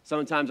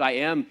 Sometimes I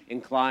am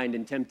inclined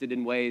and tempted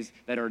in ways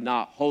that are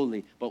not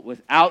holy. But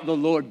without the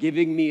Lord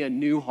giving me a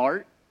new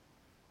heart,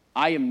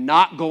 I am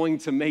not going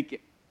to make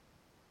it.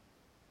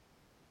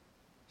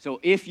 So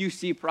if you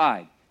see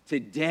pride,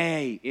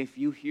 today, if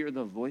you hear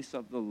the voice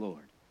of the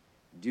Lord,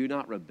 do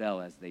not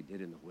rebel as they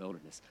did in the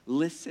wilderness.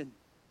 Listen.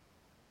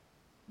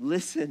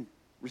 Listen.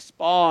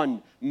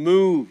 Respond.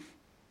 Move.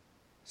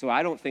 So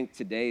I don't think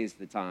today is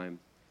the time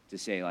to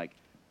say, like,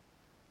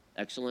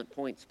 excellent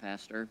points,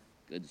 Pastor.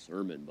 Good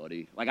sermon,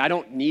 buddy. Like, I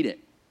don't need it.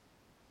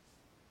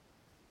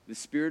 The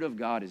Spirit of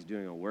God is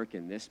doing a work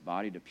in this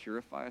body to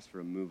purify us for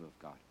a move of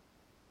God.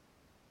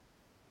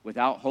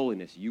 Without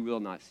holiness, you will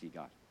not see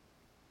God.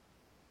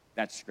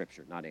 That's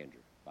Scripture, not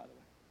Andrew, by the way.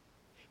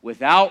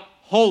 Without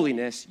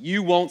holiness,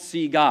 you won't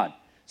see God.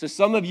 So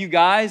some of you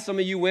guys, some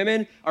of you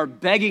women are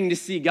begging to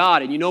see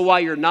God, and you know why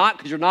you're not?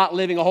 Because you're not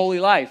living a holy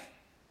life.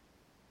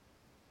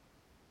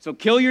 So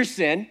kill your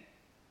sin,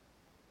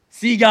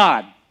 see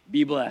God,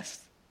 be blessed.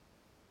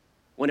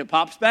 When it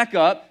pops back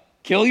up,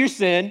 kill your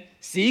sin,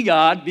 see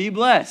God, be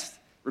blessed.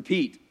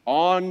 Repeat,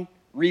 on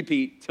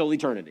repeat, till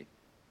eternity.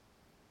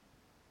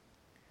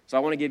 So I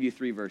want to give you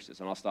 3 verses,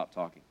 and I'll stop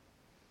talking.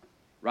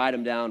 Write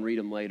them down, read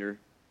them later.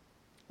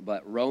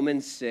 But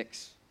Romans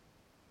 6,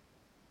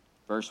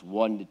 verse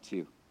 1 to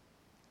 2.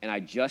 And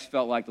I just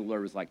felt like the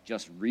Lord was like,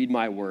 just read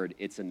my word,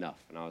 it's enough.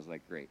 And I was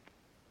like, great.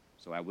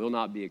 So I will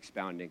not be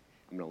expounding.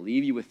 I'm going to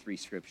leave you with 3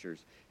 scriptures,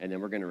 and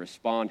then we're going to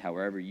respond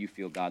however you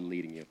feel God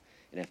leading you.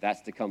 And if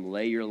that's to come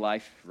lay your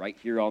life right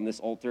here on this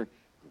altar,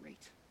 great.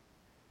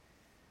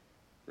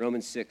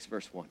 Romans 6,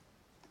 verse 1.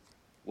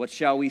 What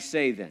shall we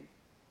say then?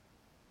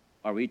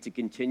 Are we to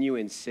continue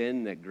in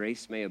sin that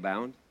grace may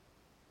abound?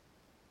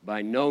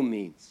 By no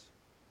means.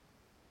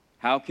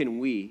 How can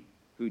we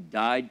who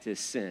died to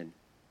sin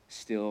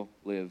still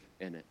live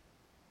in it?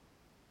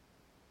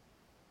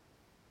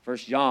 1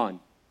 John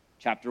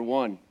chapter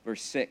 1,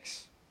 verse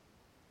 6.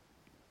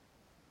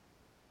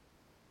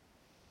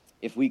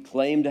 If we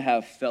claim to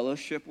have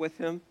fellowship with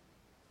him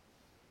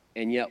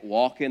and yet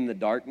walk in the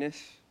darkness,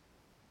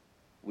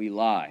 we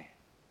lie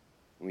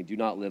and we do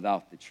not live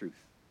out the truth.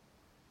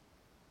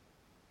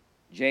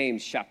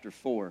 James chapter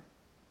 4,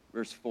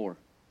 verse 4.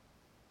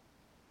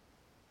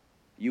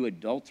 You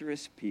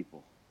adulterous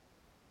people,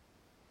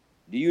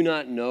 do you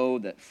not know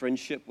that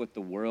friendship with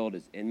the world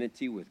is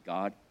enmity with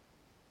God?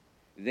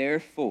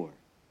 Therefore,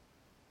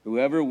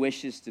 whoever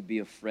wishes to be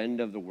a friend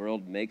of the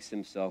world makes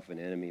himself an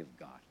enemy of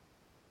God.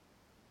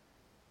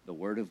 The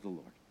word of the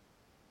Lord.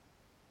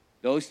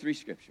 Those 3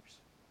 scriptures,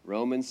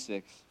 Romans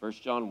 6, 1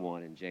 John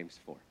 1, and James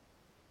 4.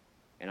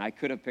 And I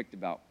could have picked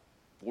about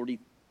 40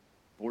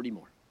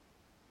 more,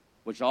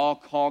 which all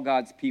call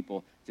God's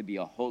people to be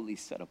a holy,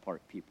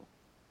 set-apart people.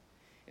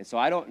 And so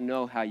I don't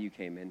know how you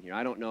came in here.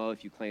 I don't know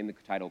if you claim the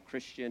title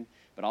Christian,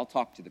 but I'll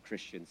talk to the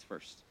Christians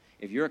first.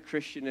 If you're a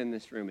Christian in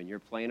this room and you're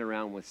playing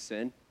around with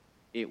sin,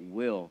 it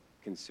will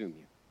consume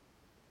you.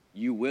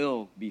 You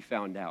will be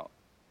found out.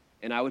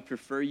 And I would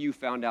prefer you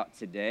found out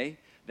today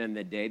than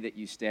the day that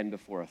you stand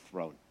before a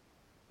throne.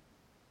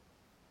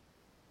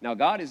 Now,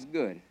 God is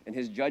good, and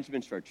his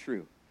judgments are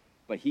true,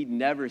 but he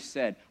never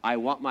said, I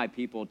want my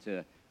people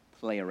to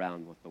play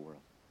around with the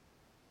world.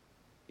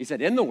 He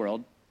said in the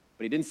world,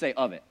 but he didn't say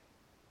of it.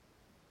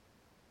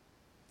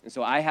 And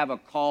so I have a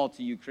call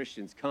to you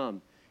Christians,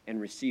 come and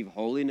receive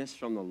holiness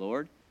from the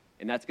Lord,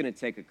 and that's going to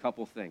take a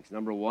couple things.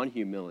 Number 1,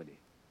 humility,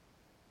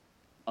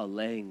 a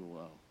laying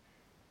low.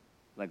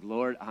 Like,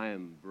 Lord, I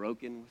am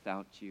broken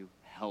without you.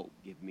 Help,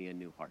 give me a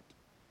new heart.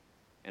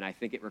 And I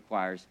think it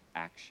requires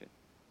action.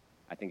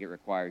 I think it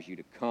requires you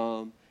to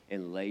come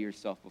and lay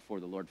yourself before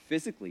the Lord,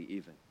 physically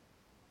even.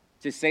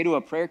 To say to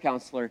a prayer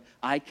counselor,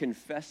 I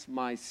confess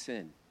my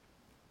sin.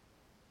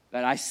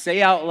 That I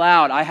say out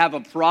loud, I have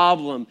a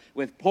problem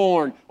with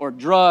porn or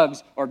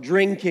drugs or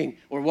drinking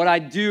or what I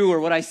do or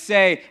what I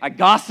say. I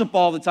gossip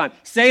all the time.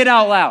 Say it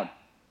out loud.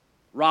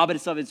 Rob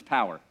it of its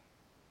power.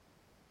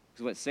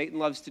 Because what Satan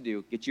loves to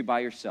do, get you by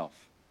yourself.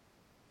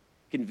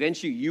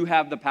 Convince you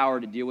have the power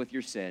to deal with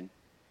your sin,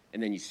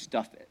 and then you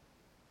stuff it.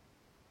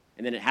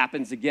 And then it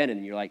happens again,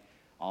 and you're like,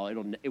 oh,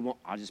 it won't.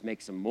 I'll just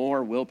make some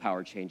more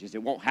willpower changes.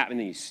 It won't happen,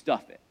 and then you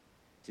stuff it.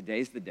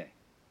 Today's the day.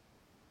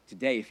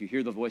 Today, if you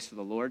hear the voice of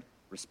the Lord,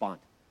 respond.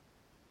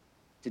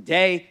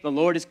 Today, the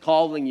Lord is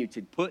calling you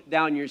to put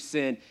down your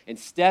sin and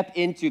step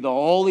into the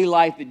holy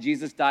life that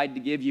Jesus died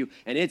to give you,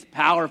 and it's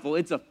powerful,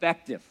 it's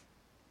effective.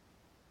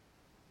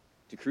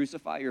 To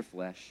crucify your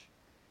flesh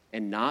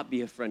and not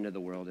be a friend of the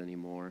world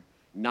anymore,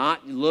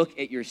 not look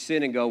at your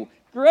sin and go,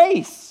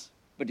 grace,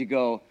 but to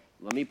go,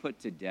 let me put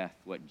to death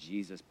what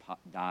Jesus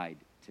died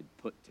to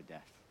put to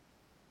death.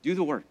 Do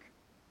the work.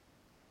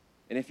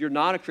 And if you're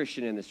not a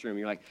Christian in this room,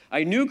 you're like,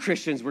 I knew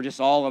Christians were just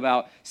all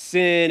about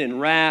sin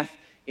and wrath.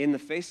 In the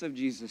face of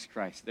Jesus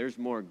Christ, there's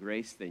more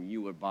grace than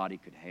you or body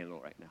could handle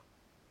right now.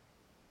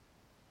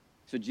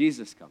 So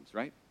Jesus comes,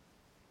 right?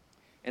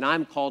 And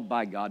I'm called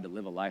by God to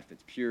live a life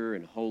that's pure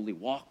and holy,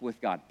 walk with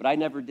God. But I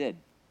never did.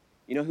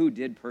 You know who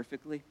did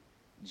perfectly?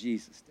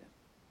 Jesus did.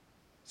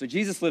 So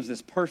Jesus lives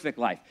this perfect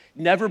life,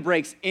 never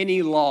breaks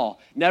any law,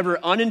 never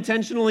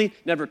unintentionally,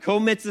 never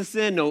commits a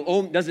sin,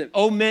 doesn't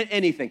omit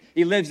anything.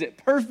 He lives it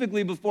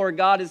perfectly before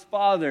God his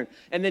Father.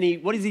 And then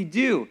what does he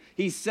do?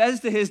 He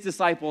says to his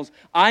disciples,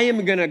 I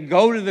am going to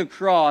go to the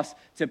cross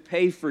to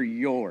pay for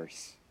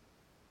yours.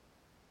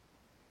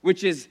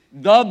 Which is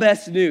the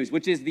best news,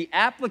 which is the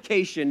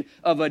application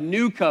of a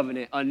new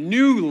covenant, a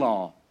new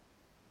law.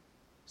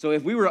 So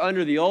if we were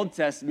under the Old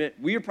Testament,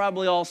 we are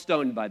probably all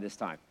stoned by this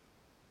time.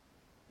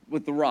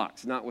 With the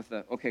rocks, not with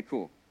the, okay,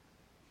 cool.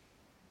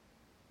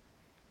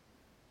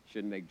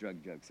 Shouldn't make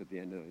drug jokes at the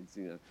end of it,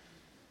 you know.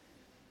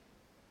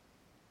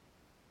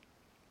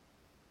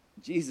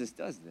 Jesus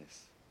does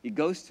this. He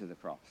goes to the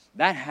cross.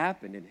 That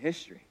happened in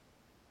history.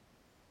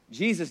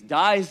 Jesus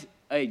dies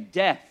a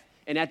death,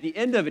 and at the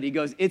end of it, he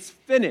goes, it's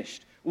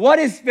finished. What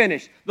is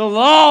finished? The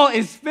law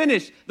is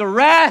finished. The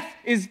wrath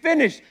is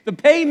finished. The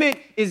payment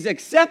is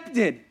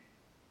accepted.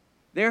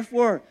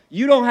 Therefore,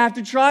 you don't have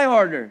to try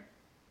harder.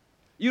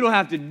 You don't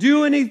have to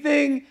do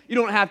anything. You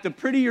don't have to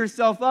pretty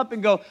yourself up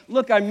and go,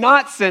 look, I'm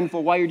not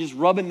sinful, while you're just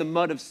rubbing the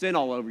mud of sin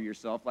all over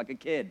yourself like a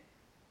kid.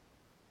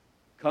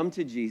 Come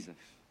to Jesus.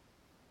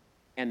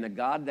 And the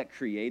God that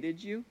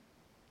created you,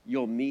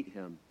 you'll meet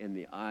him in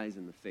the eyes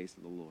and the face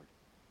of the Lord.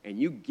 And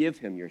you give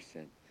him your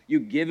sin. You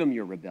give him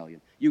your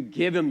rebellion. You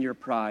give him your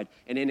pride.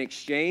 And in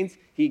exchange,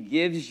 he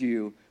gives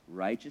you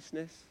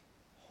righteousness,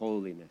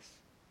 holiness,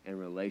 and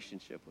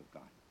relationship with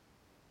God.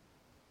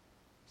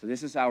 So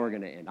this is how we're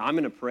going to end. I'm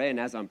going to pray, and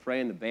as I'm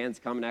praying, the band's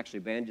coming. Actually,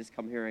 band, just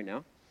come here right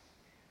now.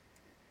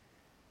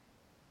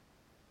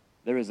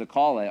 There is a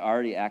call I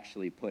already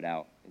actually put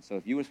out. And so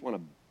if you just want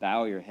to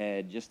bow your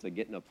head just to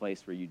get in a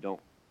place where you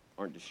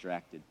aren't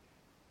distracted,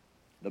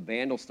 the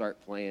band will start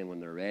playing when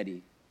they're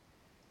ready.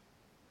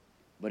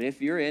 But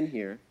if you're in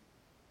here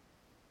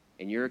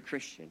and you're a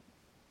Christian,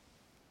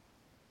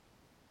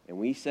 and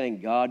we sang,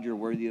 God, you're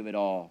worthy of it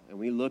all, and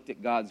we looked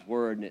at God's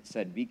word and it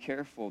said, be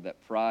careful that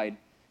pride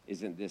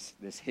isn't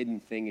this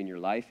hidden thing in your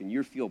life, and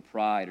you feel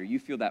pride or you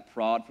feel that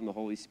prod from the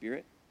Holy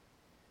Spirit,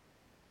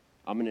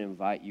 I'm going to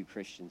invite you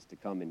Christians to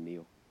come and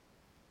kneel,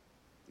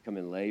 to come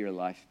and lay your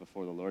life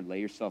before the Lord,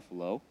 lay yourself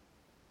low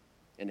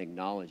and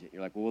acknowledge it.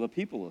 You're like, well, the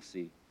people will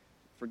see.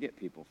 Forget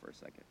people for a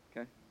second,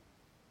 okay?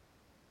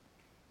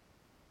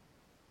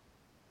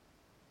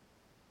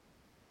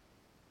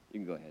 You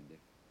can go ahead, Dick.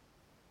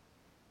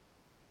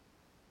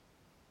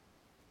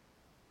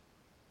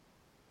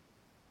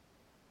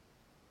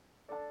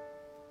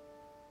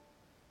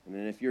 And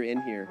then if you're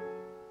in here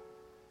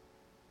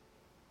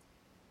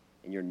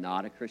and you're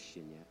not a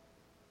Christian yet,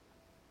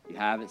 you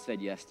haven't said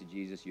yes to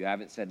Jesus, you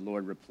haven't said,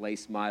 Lord,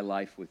 replace my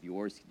life with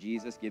yours,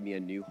 Jesus, give me a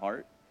new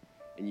heart,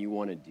 and you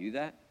want to do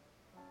that,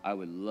 I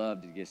would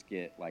love to just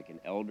get like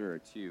an elder or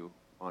two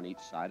on each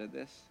side of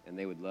this, and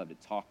they would love to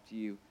talk to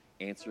you,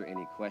 answer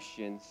any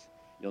questions.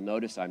 You'll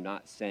notice I'm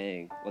not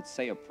saying, let's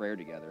say a prayer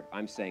together.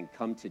 I'm saying,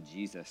 come to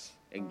Jesus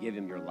and give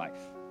him your life.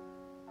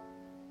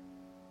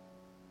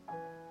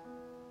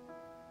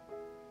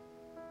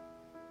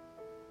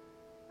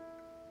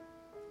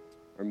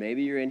 Or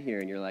maybe you're in here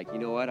and you're like, you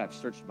know what? I've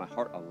searched my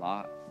heart a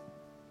lot.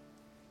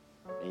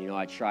 And,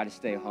 I try to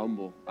stay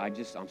humble.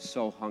 I'm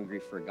so hungry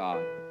for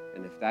God.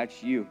 And if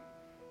that's you,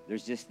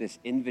 there's just this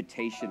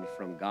invitation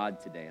from God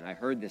today. And I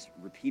heard this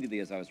repeatedly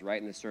as I was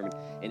writing this sermon.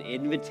 An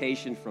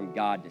invitation from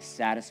God to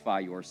satisfy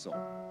your soul.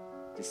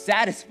 To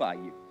satisfy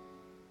you.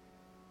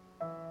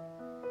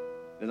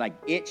 The like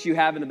itch you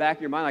have in the back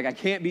of your mind, like I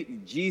can't be,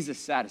 Jesus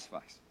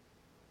satisfies.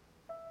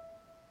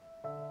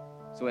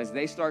 So as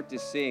they start to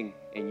sing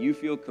and you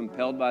feel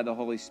compelled by the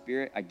Holy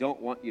Spirit, I don't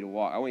want you to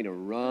walk. I want you to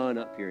run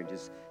up here and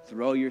just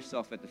throw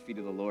yourself at the feet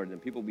of the Lord. And then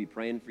people will be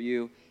praying for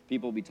you.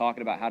 People will be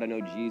talking about how to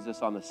know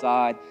Jesus on the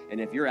side. And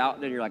if you're out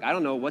there and you're like, I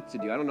don't know what to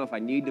do. I don't know if I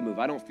need to move.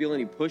 I don't feel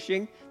any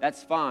pushing.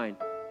 That's fine.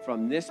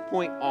 From this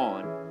point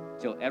on,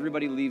 till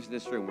everybody leaves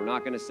this room, we're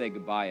not going to say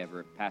goodbye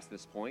ever past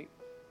this point.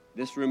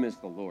 This room is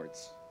the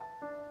Lord's.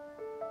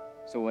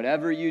 So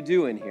whatever you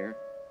do in here,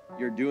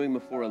 you're doing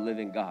before a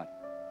living God.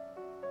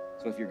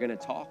 So if you're going to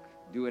talk,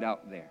 do it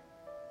out there.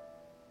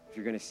 If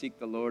you're going to seek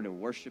the Lord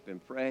and worship and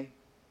pray,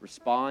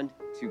 respond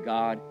to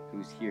God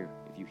who's here.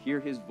 If you hear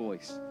his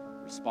voice,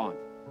 respond.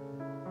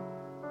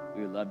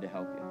 We would love to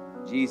help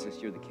you. Jesus,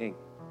 you're the King.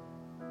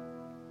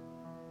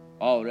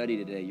 Already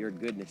today, your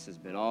goodness has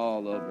been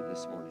all over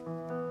this morning.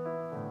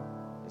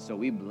 And so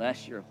we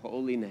bless your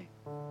holy name.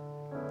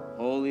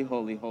 Holy,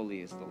 holy,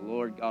 holy is the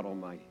Lord God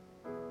Almighty,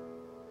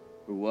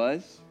 who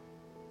was,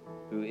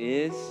 who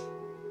is,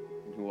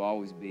 and who will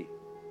always be.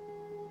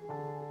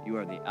 You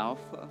are the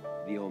Alpha,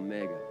 the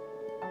Omega,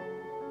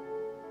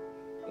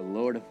 the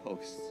Lord of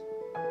hosts,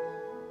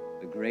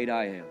 the great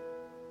I am.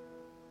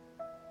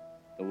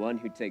 the one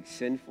who takes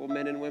sinful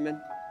men and women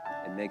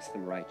and makes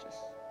them righteous.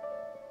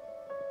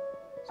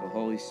 So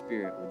Holy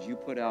Spirit, would you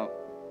put out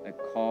a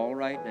call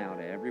right now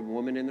to every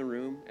woman in the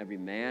room, every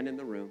man in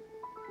the room?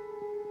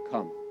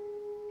 Come.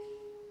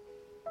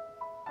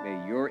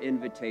 May your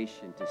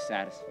invitation to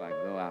satisfy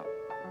go out.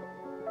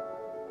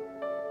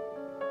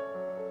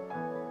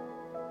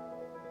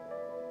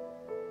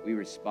 We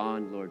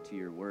respond, Lord, to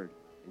your word,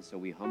 and so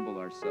we humble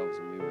ourselves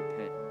and we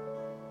repent.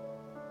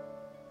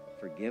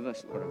 Forgive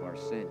us, Lord, of our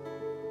sin,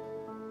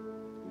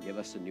 and give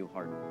us a new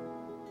heart.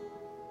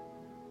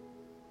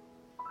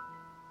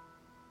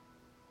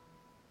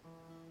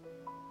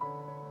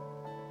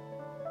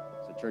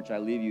 So, church, I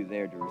leave you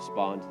there to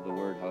respond to the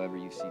word however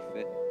you see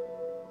fit,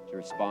 to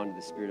respond to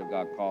the Spirit of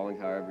God calling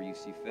however you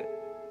see fit.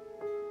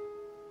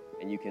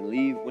 And you can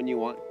leave when you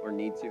want or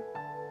need to.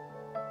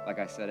 Like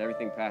I said,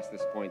 everything past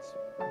this point's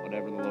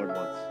whatever the Lord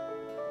wants.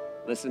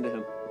 Listen to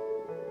him.